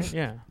that right?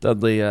 Yeah.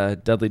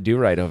 Dudley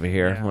Do-Right over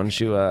here. Yeah. Why don't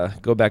you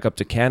go back up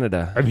to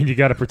Canada? I mean, you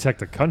got to protect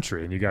the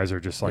country, and you guys are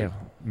just like Yeah.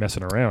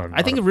 messing around.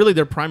 I think really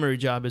their primary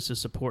job is to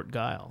support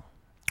Guile.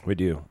 We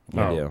do.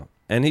 We Oh. do.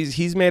 And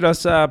he's made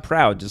us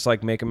proud, just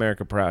like Make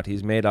America Proud.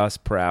 He's made us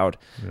proud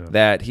Yeah.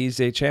 that he's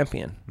a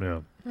champion. Yeah.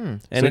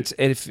 And So- it's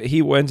if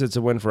he wins, it's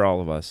a win for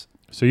all of us.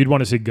 So you'd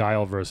want to see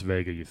Guile versus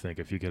Vega, you think,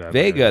 if you could have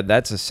Vega,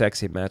 that's a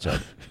sexy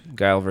matchup.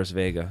 Guile versus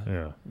Vega.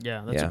 Yeah.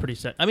 Yeah, that's Yeah. a pretty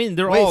set. I mean,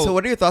 they're Wait, all. so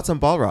what are your thoughts on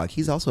Balrog?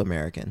 He's also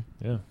American.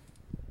 Yeah.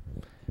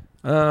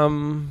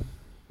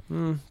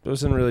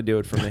 Doesn't really do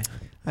it for me.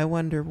 I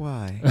wonder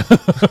why.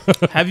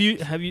 have you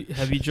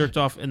jerked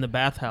off in the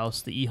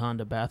bathhouse, the E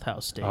Honda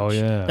bathhouse stage? Oh,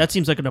 yeah. That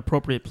seems like an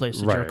appropriate place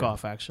to Right. jerk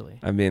off. Actually,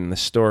 I mean, the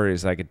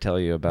stories I could tell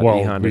you about Well,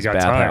 E we Honda's got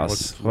time.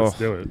 bathhouse. Let's Oh,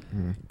 do it.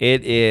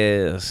 it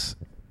is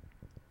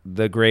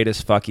the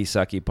greatest fucky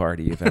sucky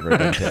party you've ever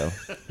been to.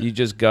 You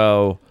just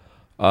go,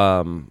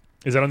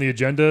 Is that on the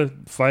agenda?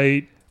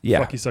 Fight?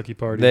 yeah. Fucky sucky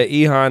party? The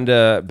E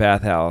Honda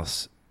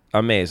bathhouse,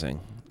 amazing.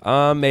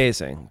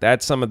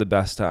 That's some of the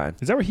best time.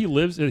 Is that where he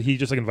lives? He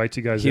just like invites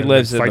you guys He in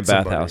lives and in the fights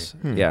somebody? bathhouse.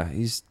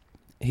 Yeah,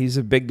 he's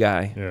a big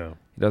guy. Yeah.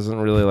 He doesn't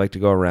really like to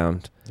go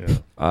around.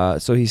 Yeah.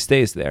 So he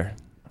stays there.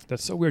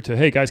 That's so weird to,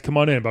 hey, guys, come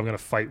on in, but I'm going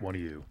to fight one of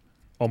you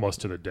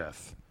almost to the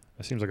death.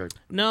 That seems like a...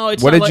 no,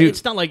 it's What not did like you-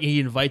 it's not like he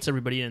invites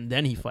everybody in and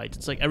then he fights.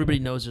 It's like everybody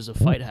knows there's a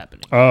fight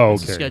happening. Oh,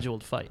 It's a okay.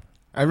 scheduled fight.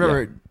 I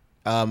remember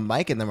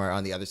Mike and them are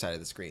on the other side of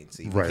the screen,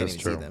 so you Right, can't that's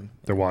even true. see them.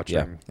 They're watching.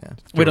 Yeah. Yeah.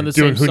 Wait, on the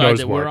doing same who side knows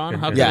that what we're on? in-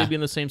 How in- can Yeah. they be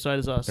on the same side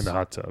as us? In the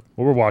hot tub.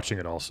 Well, we're watching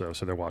it also,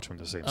 so they're watching from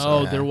the same side.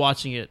 Oh, Yeah. they're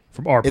watching it.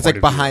 From our It's point like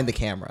of behind view. the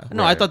camera.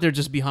 No, I Right. thought they're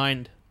just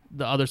behind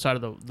the other side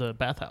of the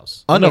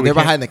bathhouse. Oh No, no, we they're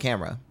can't- behind the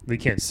camera. They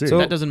can't see. So-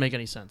 That doesn't make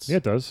any sense. yeah,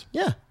 it does.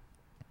 Yeah.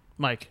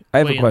 Mike, I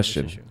have a weigh in on this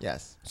question. issue.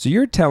 Yes. So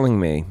you're telling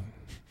me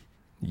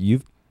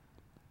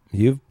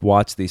you've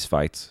watched these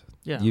fights.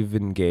 Yeah. You've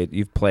engaged.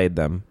 You've played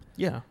them,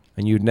 Yeah.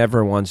 and you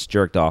never once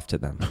jerked off to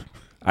them.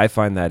 I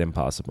find that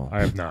impossible. I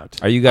have not.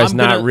 Are you guys I'm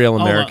not gonna- real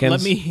hold on, Americans?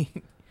 let me.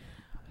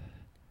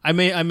 I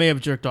may have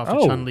jerked off to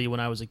Oh. Chun Li when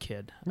I was a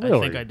kid. I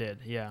Really? think I did.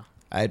 Yeah.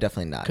 I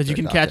definitely not. Because you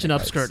can jerked off catch in an a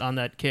fight. upskirt on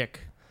that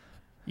kick.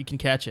 You can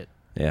catch it.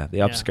 Yeah, the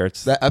Yeah.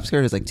 upskirts. That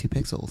upskirt is like 2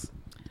 pixels.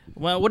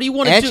 Well, what do you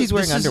want to And do? she's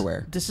wearing This is-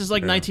 underwear. This is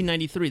like Yeah.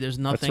 1993. There's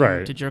nothing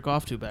right. to jerk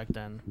off to back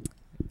then.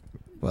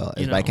 Well,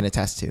 You as I know. can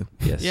attest to.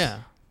 Yes. Yeah.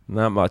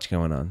 Not much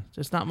going on.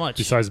 Just not much.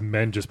 Besides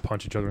men just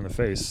punch each other in the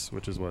face,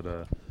 which is what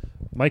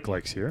Mike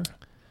likes here.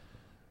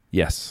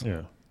 Yes.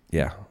 Yeah.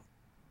 Yeah.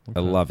 I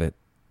Okay. love it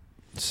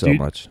so Do you-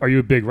 much. Are you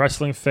a big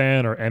wrestling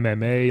fan or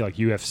MMA, like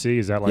UFC?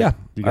 Is that like... Yeah,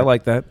 you I got-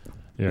 like that.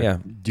 Yeah. Yeah.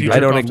 Do you jerk I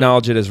jerk don't off to-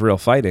 acknowledge it as real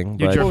fighting,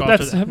 You but jerk Well, off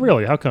that's to-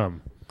 really... How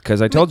come? because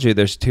I told you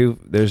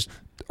there's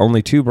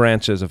only 2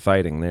 branches of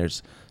fighting.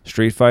 There's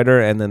Street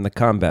Fighter and then the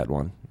combat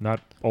one.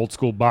 Not old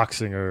school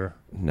boxing or...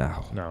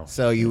 No. No.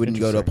 So you wouldn't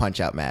go to a Interesting. punch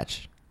out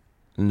match.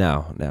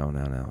 No. you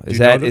Is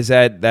know that that- is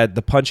that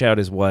the punch out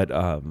is what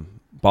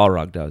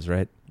Balrog does,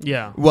 right?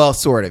 Yeah. Well,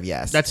 sort of,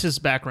 yes. That's his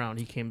background.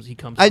 He comes.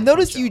 I from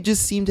noticed Punch you Out.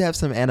 just seem to have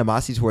some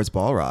animosity towards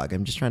Balrog.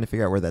 I'm just trying to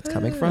figure out where that's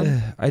coming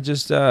from. I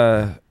just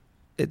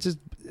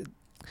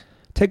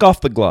take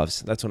off the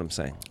gloves. That's what I'm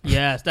saying.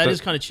 Yes, that But-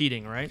 is kind of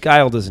cheating, right?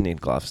 Guile doesn't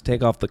need gloves.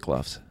 Take off the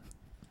gloves.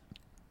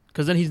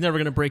 Because then he's never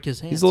going to break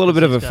his hands. He's a little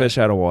 'cause bit of a he's got- fish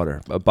out of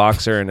water. A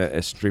boxer in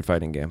a street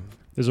fighting game.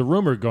 There's a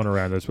rumor going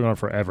around that's been on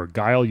forever.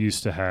 Guile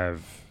used to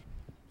have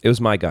It was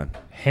my gun.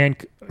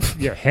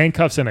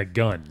 handcuffs and a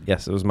gun.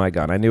 Yes, it was my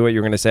gun. I knew what you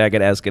were going to say. I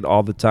get asked it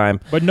all the time.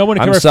 But no one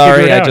could I'm ever sorry,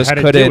 figure it I out just how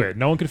to couldn't- do it.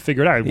 No one could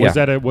figure it out. Yeah. Was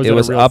that a it was a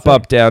real up, thing?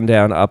 up, down,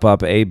 down, up,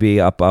 up, A, B,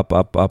 up, up,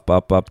 up, up,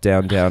 up, up,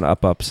 down, down,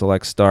 up, up,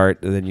 select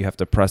start. And then you have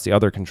to press the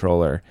other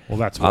controller. Well,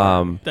 that's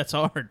why. That's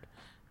hard.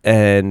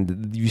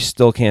 And you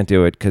still can't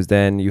do it because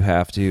then you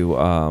have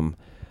to.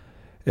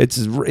 It's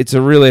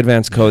a really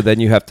advanced code. Then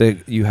you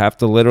have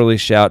to literally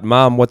shout,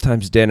 "Mom, what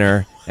time's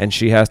dinner?" And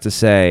she has to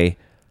say,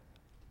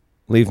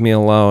 "Leave me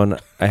alone.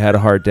 I had a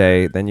hard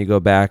day." Then you go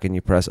back and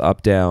you press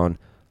up, down,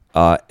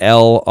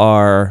 L,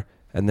 R,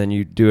 and then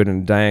you do it in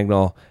a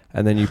diagonal.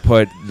 and then you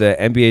put the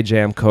NBA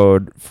Jam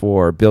code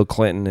for Bill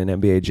Clinton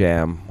and NBA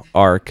Jam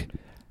ARC,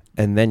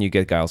 and then you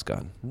get Guile's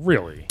gun.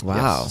 Really?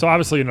 Wow. So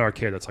obviously in an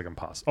arcade, that's like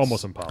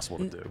almost impossible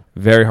to do.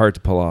 Very hard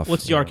to pull off.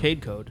 What's the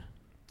arcade code?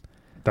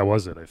 That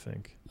was it, I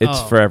think. It's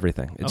Oh. for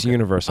everything. It's Okay.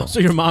 universal. Oh, so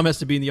your mom has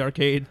to be in the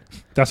arcade?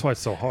 That's why it's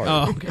so hard.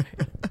 Oh, okay.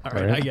 All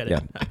right, Right? I get it. Yeah.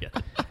 I get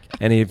it.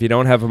 And if you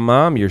don't have a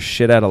mom, you're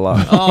shit out of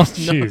luck. Oh, no.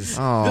 Jeez.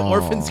 The Oh.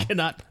 orphans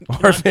cannot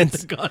get Orphans.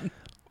 the gun.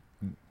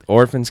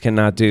 Orphans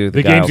cannot do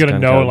The Guile's game's gonna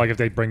gun know, code. like if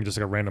they bring just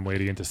like a random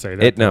lady in to say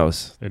that. It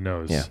knows. It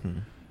knows. Yeah.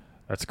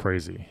 That's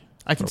crazy.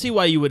 I can see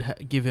why you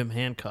would give him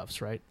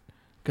handcuffs, right?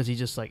 Because he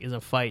just like in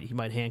a fight, he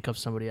might handcuff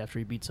somebody after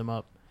he beats him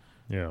up.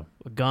 Yeah.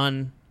 A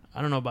gun,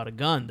 I don't know about a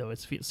gun though.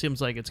 It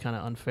seems like it's kind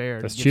of unfair.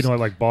 to That's give cheating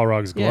like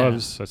Balrog's Yeah.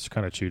 gloves. That's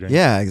kind of cheating.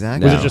 Yeah,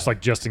 exactly. Was No. it just like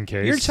just in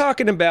case? You're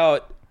talking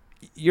about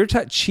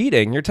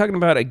cheating. You're talking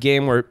about a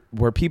game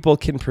where people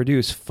can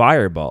produce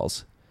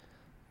fireballs.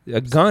 A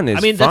gun is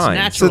I mean, that's fine.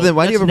 natural. So then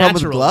why do you That's have a problem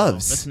with natural,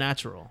 gloves? though. That's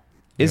natural.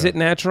 Is Yeah. it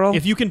natural?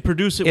 If you can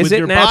produce it Is with it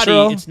your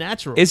natural? body, it's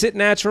natural. Is it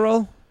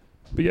natural?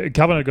 But yeah,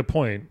 Calvin had a good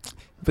point.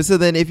 But so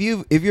then, if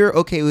you're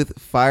okay with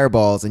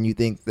fireballs and you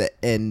think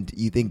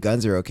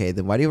guns are okay,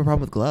 then why do you have a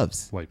problem with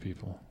gloves? White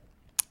people.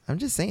 I'm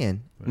just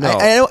saying. No.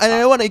 I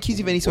don't want to accuse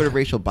you of any sort of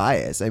racial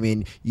bias. I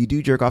mean, you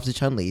do jerk off to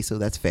Chun-Li, so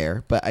that's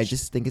fair. But I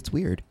just think it's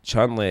weird.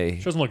 Chun-Li.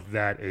 She doesn't look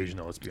that Asian,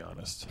 though, let's be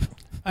honest.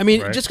 I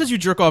mean, Right. just because you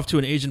jerk off to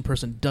an Asian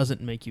person doesn't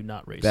make you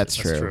not racist. That's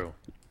That's True. true.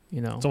 You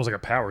know. It's almost like a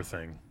power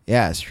thing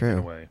Yeah, it's in a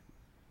true. way.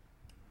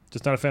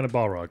 Just not a fan of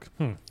Balrog.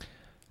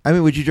 I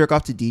mean, would you jerk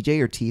off to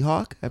DJ or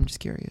T-Hawk? I'm just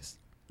curious.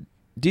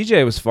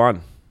 DJ was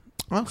fun.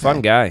 Okay.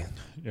 Fun guy.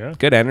 Yeah.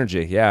 Good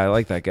energy. Yeah, I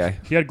like that guy.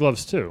 He had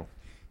gloves too.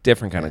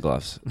 Different kind of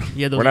gloves.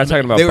 Yeah, those We're not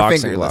talking about They were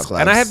boxing fingerless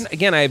gloves. And I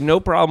gloves. have no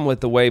problem with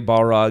the way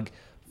Balrog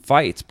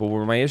fights, but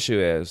where my issue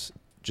is,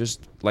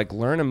 just like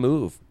learn a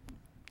move.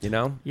 You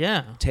know,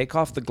 Yeah. take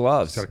off the He's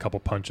gloves. got a couple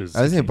punches.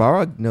 I was saying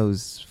Balrog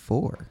knows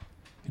 4.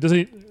 He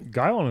doesn't.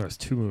 Guile only has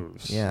 2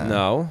 moves. Yeah.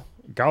 No,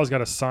 Guile's got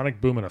a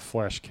sonic boom and a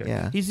flash kick.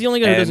 Yeah. He's the only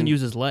guy who doesn't And-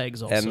 use his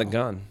legs. Also, and the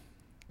gun.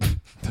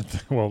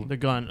 Well, The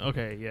gun.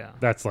 Okay. Yeah.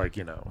 that's like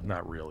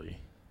not really.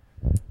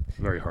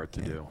 Very hard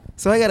to do.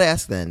 So I got to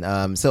ask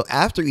then. So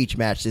after each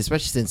match,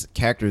 especially since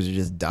characters are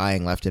just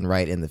dying left and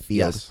right in the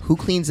field, Yes. who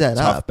cleans that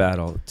Tough up?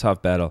 battle.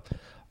 Tough battle.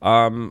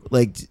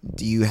 Like,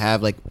 do you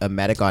have like a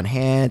medic on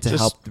hand to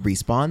Just- help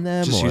respawn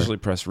them? Just or usually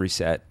press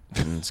reset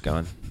and it's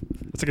gone.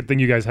 That's like a thing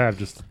you guys have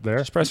just there.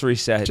 Just press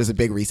reset. just a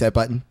big reset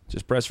button?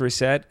 Just press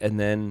reset and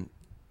then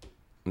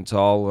it's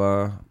all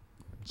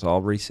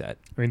reset.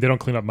 I mean, they don't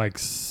clean up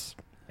Mike's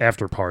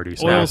after party.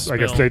 So Oil I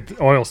guess spill.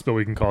 oil spill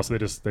we can call. So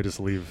they just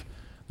leave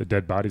the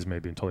dead bodies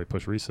maybe until they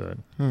push reset.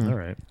 All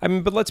right. I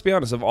mean, but let's be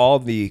honest. Of all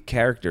the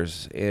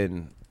characters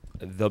in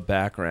the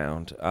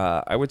background,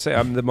 I would say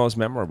I'm the most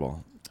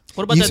memorable.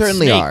 What about You that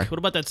certainly snake? are. What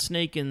about that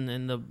snake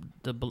in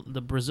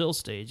the Brazil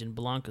stage and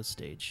Blanca's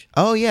stage?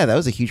 Oh yeah, that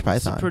was a huge It's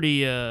python.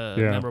 pretty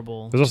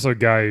memorable. There's also a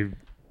guy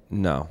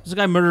No, There's a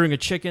guy murdering a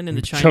chicken in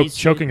the Chinese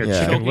choking a Yeah.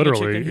 chicken Choking a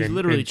literally chicken. He's in,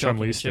 literally in Chun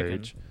Li choking a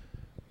chicken. stage.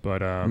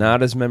 But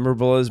not as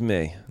memorable as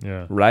me.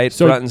 yeah. Right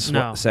So- front and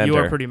No, center. you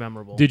are pretty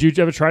memorable. Did you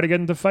ever try to get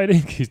into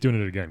fighting? He's doing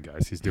it again,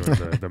 guys. He's doing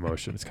the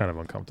motion. It's kind of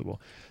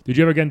uncomfortable. Did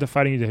you ever get into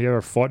fighting? Have you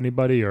ever fought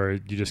anybody, or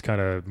you just kind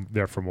of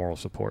there for moral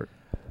support?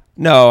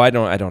 No, I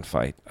don't. I don't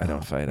fight. I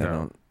don't fight. I No.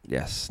 don't.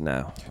 Yes, no.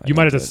 I You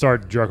might don't have to do it.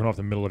 start jerking off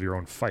in the middle of your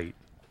own fight.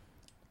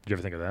 Did you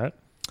ever think of that?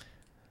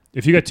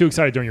 If you get too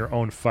excited during your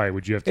own fight,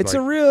 would you have to? It's a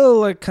real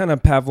like kind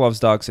of Pavlov's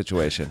dog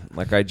situation.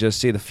 Like I just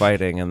see the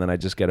fighting and then I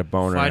just get a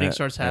boner. in Fighting it,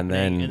 starts and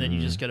happening, and then you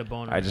just get a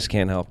boner. I just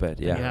can't help it.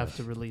 And Yeah. you have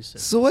to release it.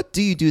 So what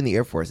do you do in the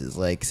Air Forces?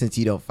 Like, since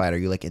you don't fight, are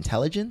you like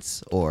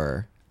intelligence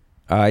or?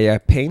 Yeah.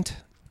 Paint.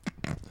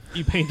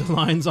 You paint the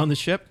lines on the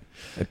ship.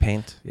 I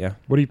paint. Yeah.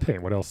 What do you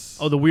paint? What else?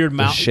 Oh, the weird The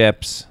mount.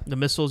 ships. The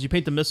missiles. You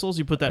paint the missiles.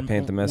 You put that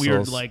paint the weird,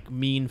 missiles. like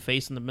mean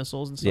face in the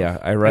missiles and stuff. Yeah.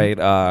 I write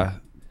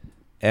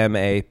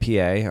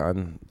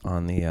MAPA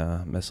on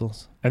the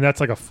missiles. And that's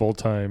like a full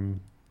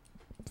time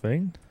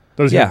thing.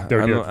 Those Yeah.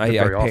 they're I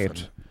very paint.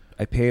 often.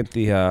 I paint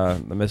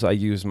the missile. I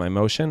use my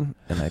motion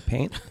and I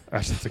paint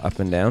Actually, it's a up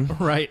and down.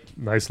 Right.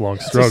 nice long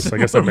strokes. I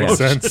guess that makes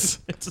Motion. sense.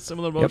 It's a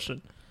similar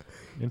motion.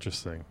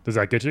 Interesting. Does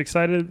that get you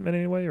excited in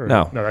any way? Or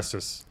No. No, that's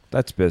just.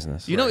 That's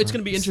business. You know, it's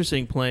going to be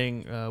interesting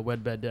playing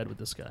Wed Bed Dead with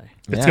this guy.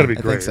 It's Yeah, gonna be I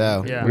think great.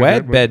 so. Yeah.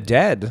 Wed bed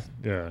dead.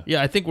 Yeah.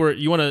 Yeah, I think we're.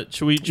 You want to?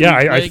 Should we? Yeah,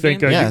 we play I a think.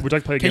 game? Yeah. Would you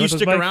like to play a Can game you with us,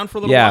 stick Mike? around for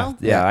a little Yeah. while?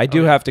 Yeah. I do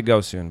Okay. have to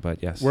go soon,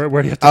 but yes. Where do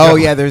you have to Oh go?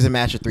 yeah, there's a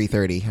match at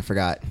 3:30. I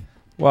forgot.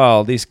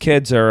 Well, these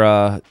kids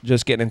are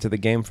just getting into the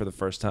game for the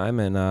first time,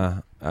 and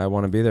I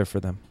want to be there for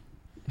them.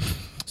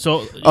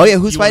 So. Oh yeah,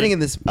 who's you fighting wanna- in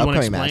this you wanna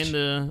upcoming match? explain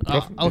the?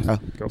 Go I'll- for-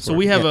 go so for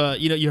we it. have a.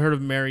 You heard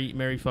of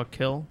Mary Fuck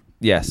Kill?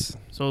 Yes.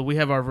 So we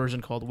have our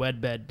version called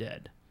Wed Bed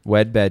Dead.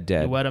 Wed bed You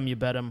dead. wed them, you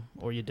bet them,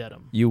 or you dead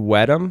them. You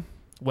wed them?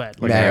 Wed.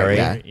 Like Marry.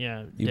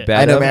 Yeah. You dead. bet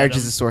I know 'em. marriage Wed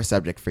is a 'em. sore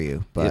subject for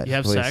you, but You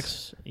have please.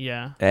 sex.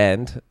 Yeah.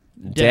 And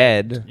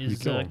dead. is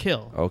kill 'em.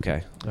 kill.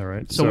 Okay. All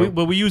right. So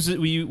we use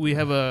it. We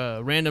have a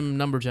random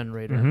number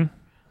generator. Mhm.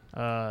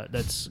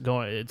 that's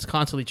going. It's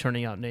constantly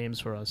churning out names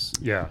for us.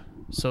 Yeah.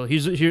 So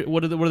here.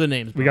 What are the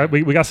names? We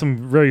got some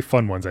very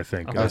fun ones, I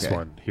think. Okay. This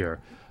one here.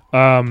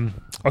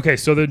 Okay,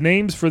 so the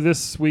names for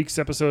this week's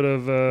episode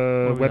of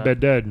What we Web Bed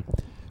Dead,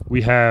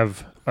 we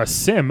have a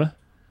sim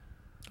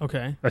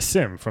Okay.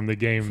 from the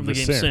game From the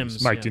game Sims.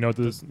 Sims, Mike, yeah. do you know what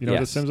the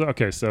Yes. Sims are?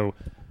 Okay, so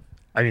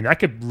I mean that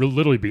could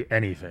literally be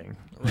anything,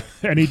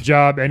 any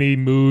job, any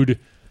mood.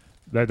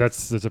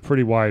 That's a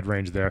pretty wide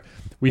range there.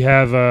 We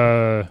have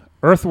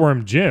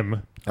Earthworm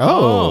Jim,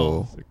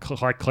 Oh.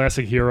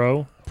 classic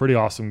hero, pretty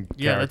awesome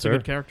character. Yeah, that's a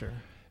good character.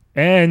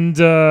 And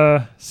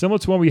similar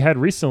to one we had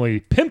recently,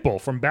 Pimple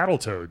from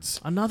Battletoads.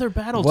 Another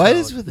Battletoad. What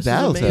is with This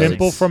Battletoads? amazing.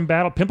 Pimple from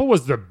Pimple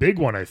was the big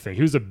one, I think.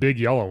 He was the big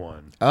yellow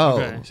one. Oh.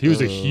 Okay. He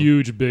was a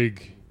huge,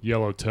 big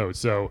yellow toad.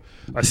 So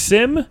a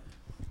sim,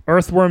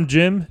 Earthworm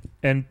Jim,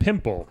 and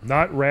Pimple.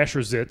 Not Rash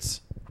or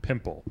Zitz,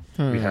 Pimple.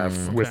 We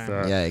have with.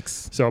 Okay.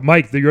 Yikes. So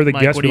Mike, you're the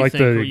Mike, guest. what do We you like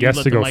think? the You guest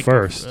let to the go mic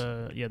first.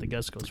 yeah, the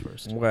guest goes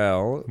first.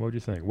 Well, What do you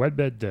think? Wed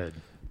Bed Dead.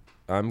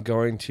 I'm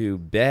going to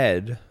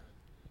bed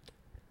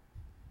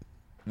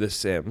The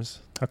Sims.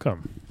 How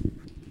come?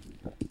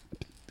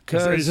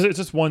 Because It's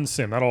just one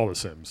sim, not all the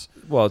sims.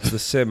 well, it's the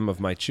sim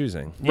of my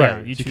choosing. Yeah,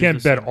 right. you You choose can't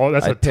the bet sim. all.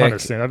 That's I a ton pick-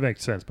 of sims. That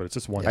makes sense, but it's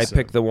just one I sim.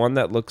 pick the one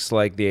that looks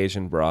like the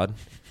Asian broad,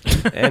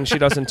 and she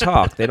doesn't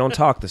talk. They don't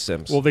talk, the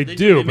Sims. Well, they They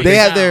do, do, but They they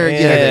have their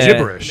Yeah.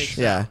 gibberish. Makes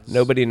Yeah.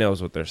 Nobody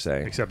knows what they're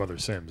saying. except other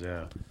sims.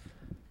 Yeah.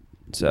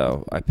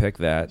 So I pick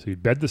that. So you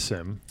bed the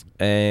sim.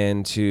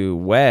 And to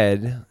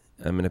wed,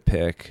 I'm going to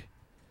pick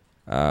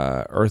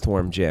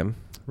Earthworm Jim.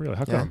 Really?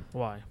 How Yeah. come?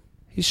 Why?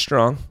 He's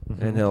strong,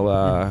 Mhm.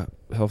 and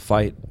he'll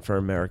fight for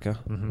America.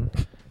 Mm-hmm.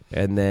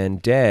 And then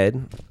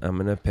dead, I'm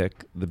going to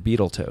pick the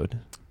Beetletoad.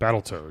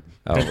 Battletoad.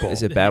 Oh, Pimple.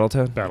 is it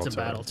Battletoad? Battletoad.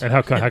 Battletoad. And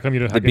how come you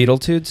don't? The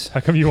Beetletoads? How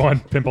come you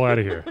want Pimple out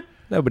of here?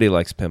 Nobody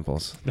likes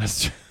pimples.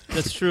 That's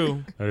That's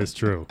true. that is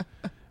true.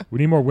 We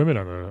need more women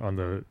on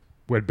the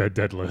Wed Bed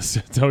Dead list.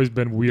 It's always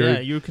been Yeah,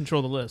 weird. you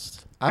control the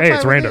list. I'm Hey, fine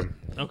it's with random.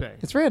 Okay, it.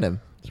 It's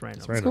random. it's random.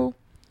 It's It's random. cool.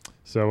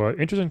 So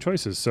interesting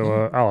choices. So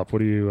Alep, what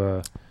do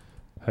you?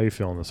 How you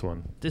feeling this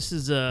one? This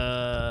is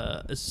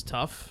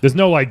tough. There's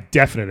no like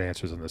definite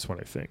answers on this one.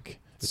 I think.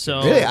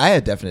 So Really? I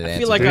had definite I answers.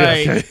 feel like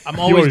Yeah. I'm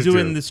You always always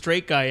doing do. the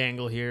straight guy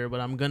angle here,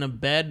 but I'm gonna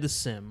bed the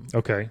sim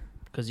Okay.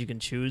 because you can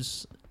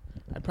choose.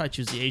 I'd probably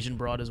choose the Asian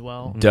broad as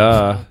well.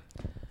 Duh.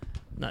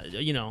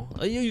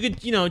 You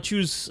could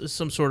choose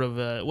some sort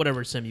of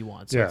whatever sim you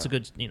want. So Yeah. it's a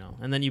good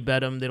and then you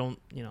bet them. They don't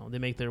they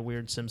make their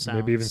weird sim sounds.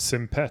 Maybe even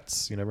sim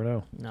pets. You never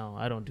know. No,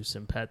 I don't do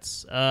sim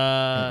pets.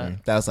 That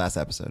was last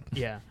episode.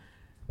 Yeah.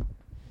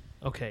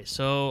 Okay,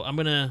 so I'm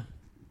gonna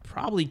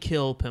probably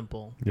kill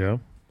Pimple Yeah.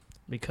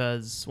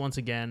 because once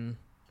again,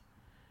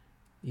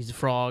 he's a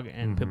frog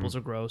and Mhm. pimples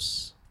are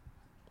gross.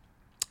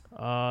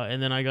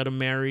 And then I got to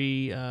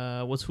marry.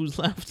 Who's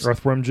left?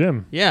 Earthworm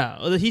Jim.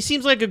 Yeah, he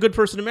seems like a good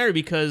person to marry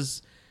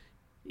because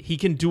he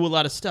can do a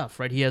lot of stuff,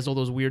 right? He has all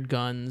those weird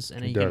guns,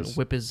 and He he does. can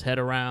whip his head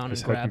around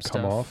His and head grab can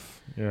come stuff.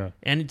 off. Yeah.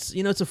 And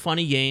it's a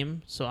funny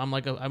game, so I'm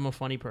a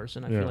funny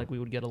person. I Yeah. feel like we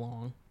would get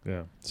along.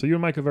 Yeah. So you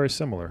and Mike are very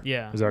similar.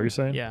 Yeah. Is that what you're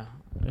saying? Yeah.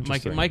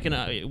 Interesting. Mike and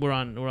I we're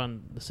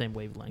on the same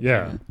wavelength.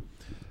 Yeah.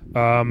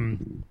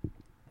 Calvin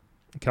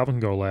can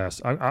go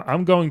last.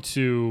 I'm going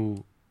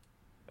to.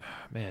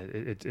 Man,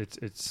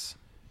 it's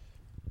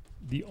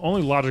the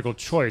only logical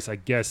choice, I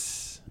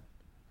guess,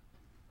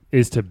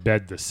 is to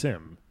bed the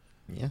sim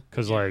Yeah.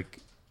 because like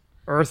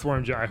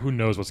Earthworm, who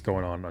knows what's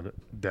going on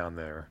down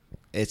there?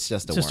 It's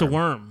just It's a just worm. a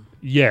worm.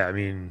 Yeah, I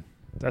mean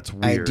that's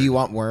weird. Do you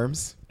want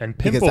worms? and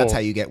Because Pimple? that's how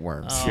you get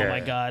worms. Oh Yeah.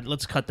 my god,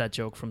 let's cut that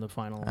joke from the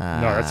final. No,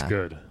 that's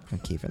good. I'm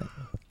keeping it.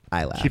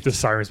 I laugh. Keep the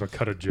sirens, but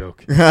cut a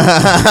joke.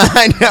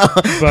 I know.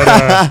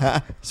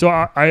 But so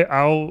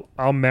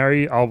I'll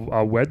marry.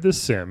 I'll wed the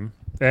sim,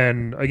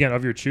 and again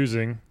of your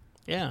choosing.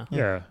 Yeah.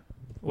 Yeah.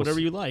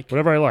 Whatever you like.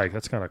 Whatever I like.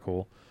 That's kind of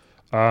cool.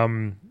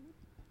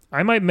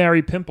 I might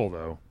marry Pimple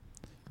though,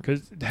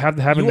 because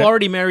having You that,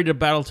 already married a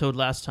Battletoad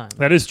last time.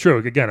 that is true.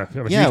 Again, I'm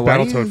a Yeah, huge why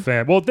do Battletoad you-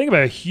 fan. Well, think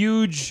about a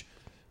huge,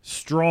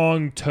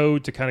 strong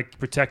toad to kind of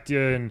protect you,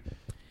 and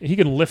he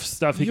can lift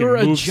stuff. He You're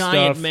can a move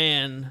giant stuff.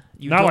 man.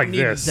 You Not don't like need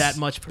this. that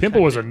much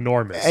Pimple was protecting.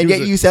 enormous. And He was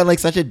yet a- you sound like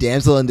such a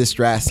damsel in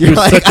distress. he You're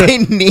was like, such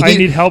a- I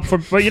need help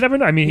from, but you never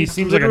know. I mean, he He's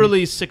seems like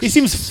literally six. he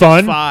seems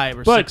fun, 6'5"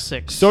 or but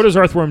 6'6". so does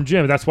Earthworm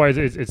Jim. That's why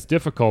it's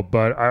difficult.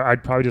 But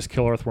I'd probably just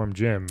kill Earthworm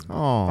Jim.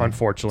 Oh.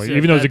 Unfortunately, See,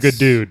 even though he's a good that's-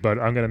 dude, but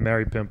I'm gonna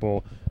marry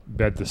Pimple,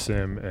 bed the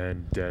sim,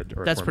 and dead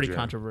Earthworm That's pretty Jim.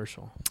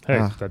 controversial. Hey,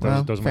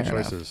 well, those are my fair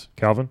enough. choices.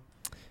 Calvin,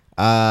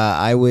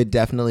 I would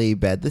definitely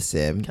bed the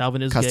sim.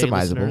 Calvin is gay, Customizable.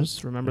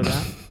 listeners. Remember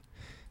that?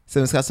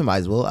 Sim is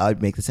customizable. I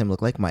would make the sim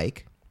look like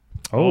Mike.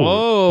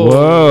 oh,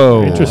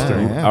 Whoa.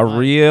 Interesting. Yeah. A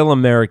real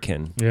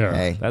American. yeah,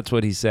 Hey, That's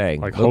what he's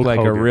saying. Like Look Hulk like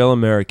a Hogan. real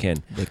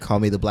American. they call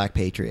me the Black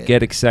Patriot.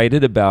 Get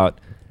excited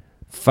about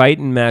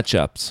fighting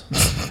matchups.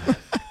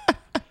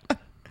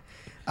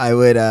 I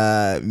would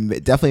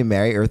definitely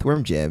marry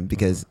Earthworm Jim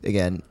because,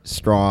 again,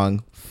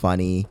 strong,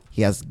 funny.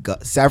 He has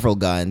several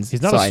guns.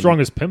 he's not so as I- strong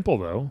as Pimple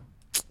though.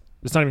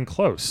 It's not even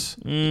close.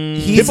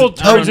 He's Pimple a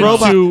turns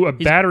robot. into a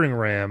He's- battering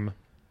ram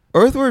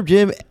Earthworm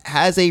Jim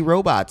has a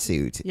robot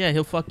suit. Yeah,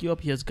 he'll fuck you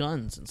up. He has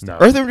guns and stuff.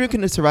 No, Earthworm Jim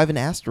can survive an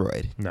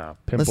asteroid. no.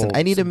 Pimple Listen,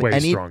 I need a way I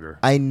need stronger.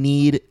 I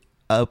need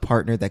a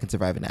partner that can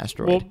survive an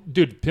asteroid. Well,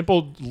 dude,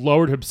 Pimple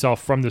lowered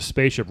himself from the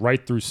spaceship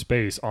right through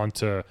space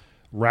onto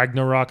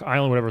Ragnarok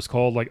Island, whatever it's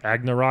called, like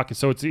Agnarok. And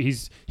so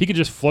he can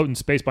just float in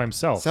space by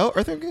himself. so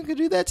Earthworm Jim could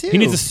do that too. He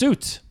needs a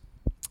suit.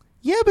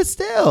 Yeah, but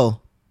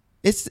still,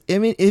 I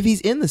mean, if he's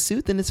in the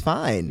suit, then it's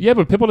fine. Yeah,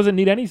 but Pimple doesn't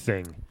need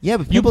anything. Yeah,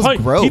 but Pimple's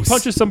gross. He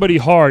punches somebody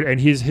hard, and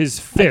his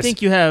fist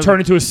think you have-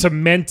 turned into a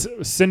cement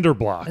cinder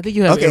block. I think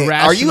you have Okay,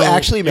 irrational. are you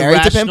actually married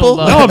to irrational Pimple?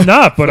 love No, I'm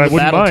not, but for I the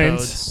wouldn't mind.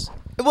 Battletoads.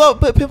 Well,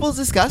 but Pimple's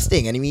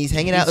disgusting. I mean, he's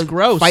hanging out, He's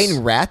gross.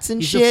 fighting rats and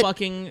He's shit. a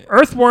fucking.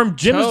 Earthworm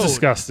Jim is Toad.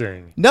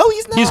 disgusting. No,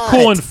 he's not. He's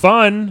cool and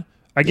fun.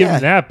 I give Yeah.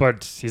 him that,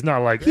 but he's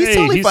not like. He's hey,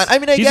 totally fun. I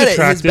mean, I he's get it. His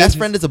attractive. best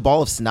friend is a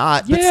ball of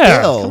snot, but Yeah,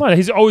 still. come on.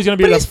 He's always gonna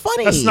be. But he's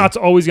funny. That snot's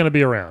always gonna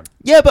be around.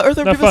 Yeah, but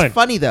Earthworm Not Jim is fun.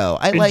 funny though.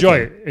 I like Enjoy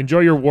him. it. Enjoy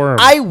your worm.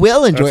 I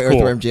will enjoy That's cool.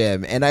 Earthworm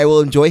Jim, and I will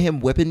enjoy him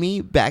whipping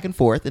me back and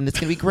forth, and it's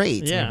gonna be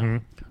great. Yeah. Mm-hmm.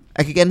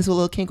 I could get into a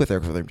little kink with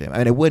Earthworm Jim. I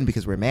mean, I wouldn't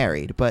because we're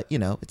married, but you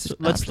know, it's. So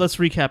an let's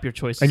option. recap your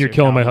choices. And you're here,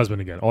 killing my Calvin.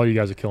 husband again. All you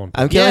guys are killing.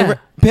 I'm killing. Yeah.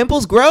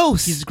 Pimple's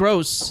gross. He's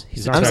gross.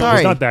 He's not I'm that- sorry.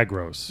 He's not that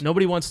gross.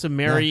 Nobody wants to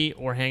marry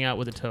or hang out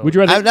with a toad. Would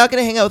you rather? I'm not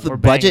gonna hang out with Or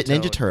the bang budget a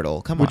Ninja toad.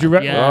 Turtle. Come would on. you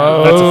rather?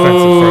 Yeah. That's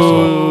offensive. First of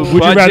all, would you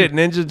Budget rather?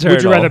 Ninja Would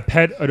Turtle. you rather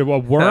pet a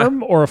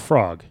worm or a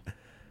frog?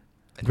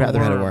 I'd rather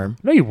have a worm.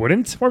 No, you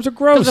wouldn't. Worms are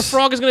gross. Because the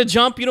frog is gonna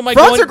jump. You know, might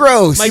Frogs go in- are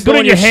gross. Might You go put it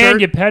in your hand.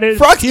 shirt. You pet it.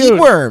 Frogs it's eat cute.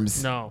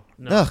 worms. No,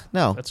 no. Ugh,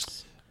 no. That's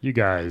You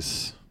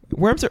guys,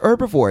 Worms are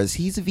herbivores.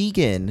 He's a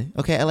vegan.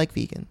 Okay, I like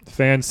vegan.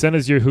 fans, send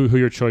us who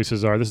your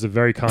choices are. This is a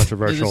very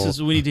controversial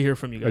we need to hear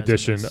from you guys. on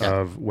edition this.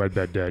 of Wed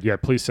Bed Dead. Yeah,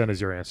 please send us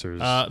your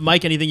answers.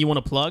 Mike, anything you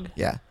want to plug?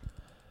 Yeah.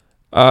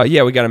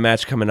 Yeah, we got a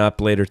match coming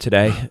up later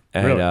today.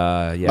 And, Really?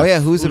 yeah. Oh yeah,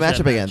 who's the Who's that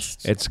matchup match?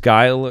 against? It's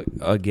Guile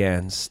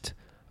against.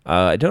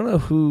 I don't know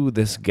who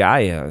this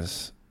guy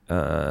is.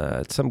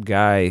 It's some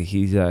guy.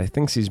 He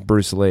thinks he's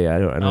Bruce Lee. I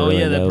don't Oh, really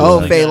yeah, that know. Bruce Oh,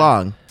 Lee Fei guy.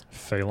 Long.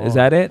 Fei Long. Is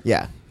that it?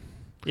 Yeah.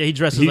 Yeah, he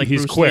dresses He- like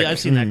he's Bruce quick. Lee. I've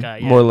seen that guy.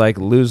 Yeah. More like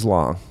Lose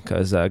Long,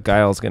 because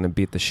Guile's gonna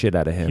beat the shit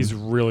out of him. He's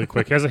really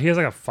quick. He has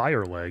like a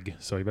fire leg,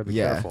 so you better be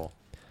Yeah. careful.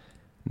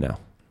 No,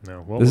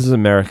 No, well, this is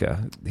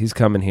America. He's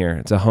coming here.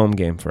 It's a home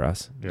game for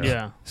us.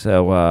 Yeah.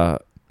 So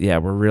yeah,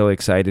 we're really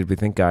excited. We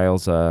think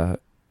Guile's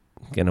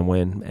gonna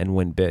win and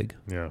win big.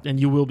 yeah. And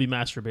you will be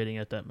masturbating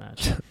at that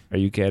match. Are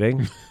you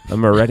kidding?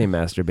 I'm already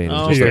masturbating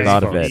Oh, just okay. the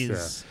thought of it.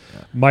 Please.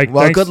 Mike,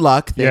 Well, thanks, good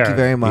luck. Thank Yeah. you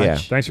very much. Yeah.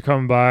 Thanks for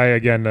coming by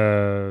again.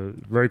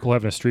 Very cool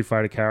having a Street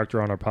Fighter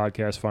character on our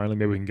podcast. Finally,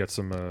 maybe we can get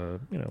some,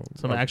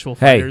 Some actual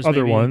Hey. fighters.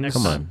 Other maybe ones. next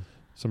Come time. on,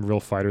 some real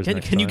fighters. Can,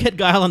 next can you time. get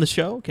Guile on the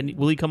show?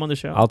 Will he come on the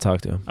show? I'll talk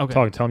to him.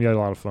 Okay. Tell him you had a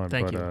lot of fun.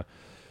 Thank but, you.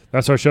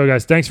 That's our show,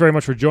 guys. Thanks very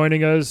much for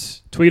joining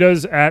us. Tweet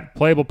us at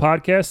Playable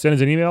Podcast. Send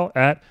us an email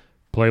at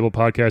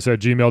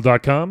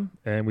playablepodcast@gmail.com.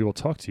 And we will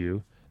talk to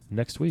you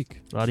next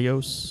week.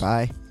 Adios.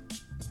 Bye.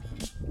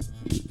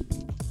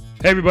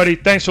 Hey, everybody.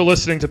 Thanks for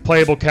listening to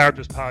Playable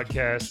Characters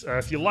Podcast.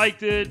 If you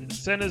liked it,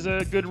 send us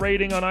a good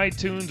rating on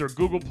iTunes or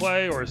Google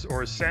Play or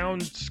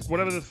Sound,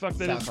 whatever the fuck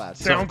that is.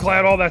 SoundCloud.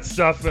 SoundCloud, all that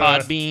stuff.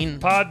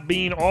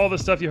 Podbean. All the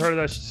stuff you heard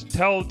of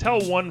that.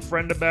 Tell one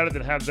friend about it,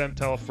 then have them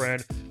tell a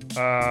friend.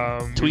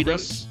 Tweet we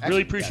us.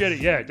 Really appreciate it.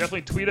 Yeah,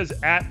 definitely tweet us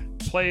at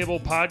Playable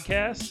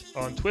Podcast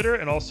on Twitter,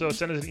 and also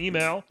send us an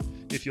email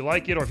if you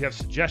like it or if you have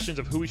suggestions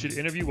of who we should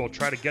interview. We'll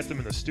try to get them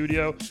in the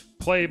studio.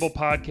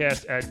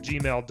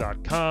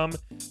 Playablepodcast@gmail.com,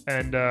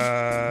 and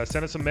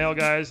send us some mail,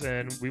 guys,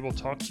 and we will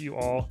talk to you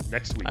all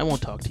next week. I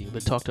won't talk to you,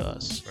 but talk to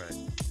us. Right.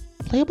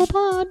 Playable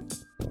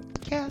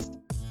Podcast.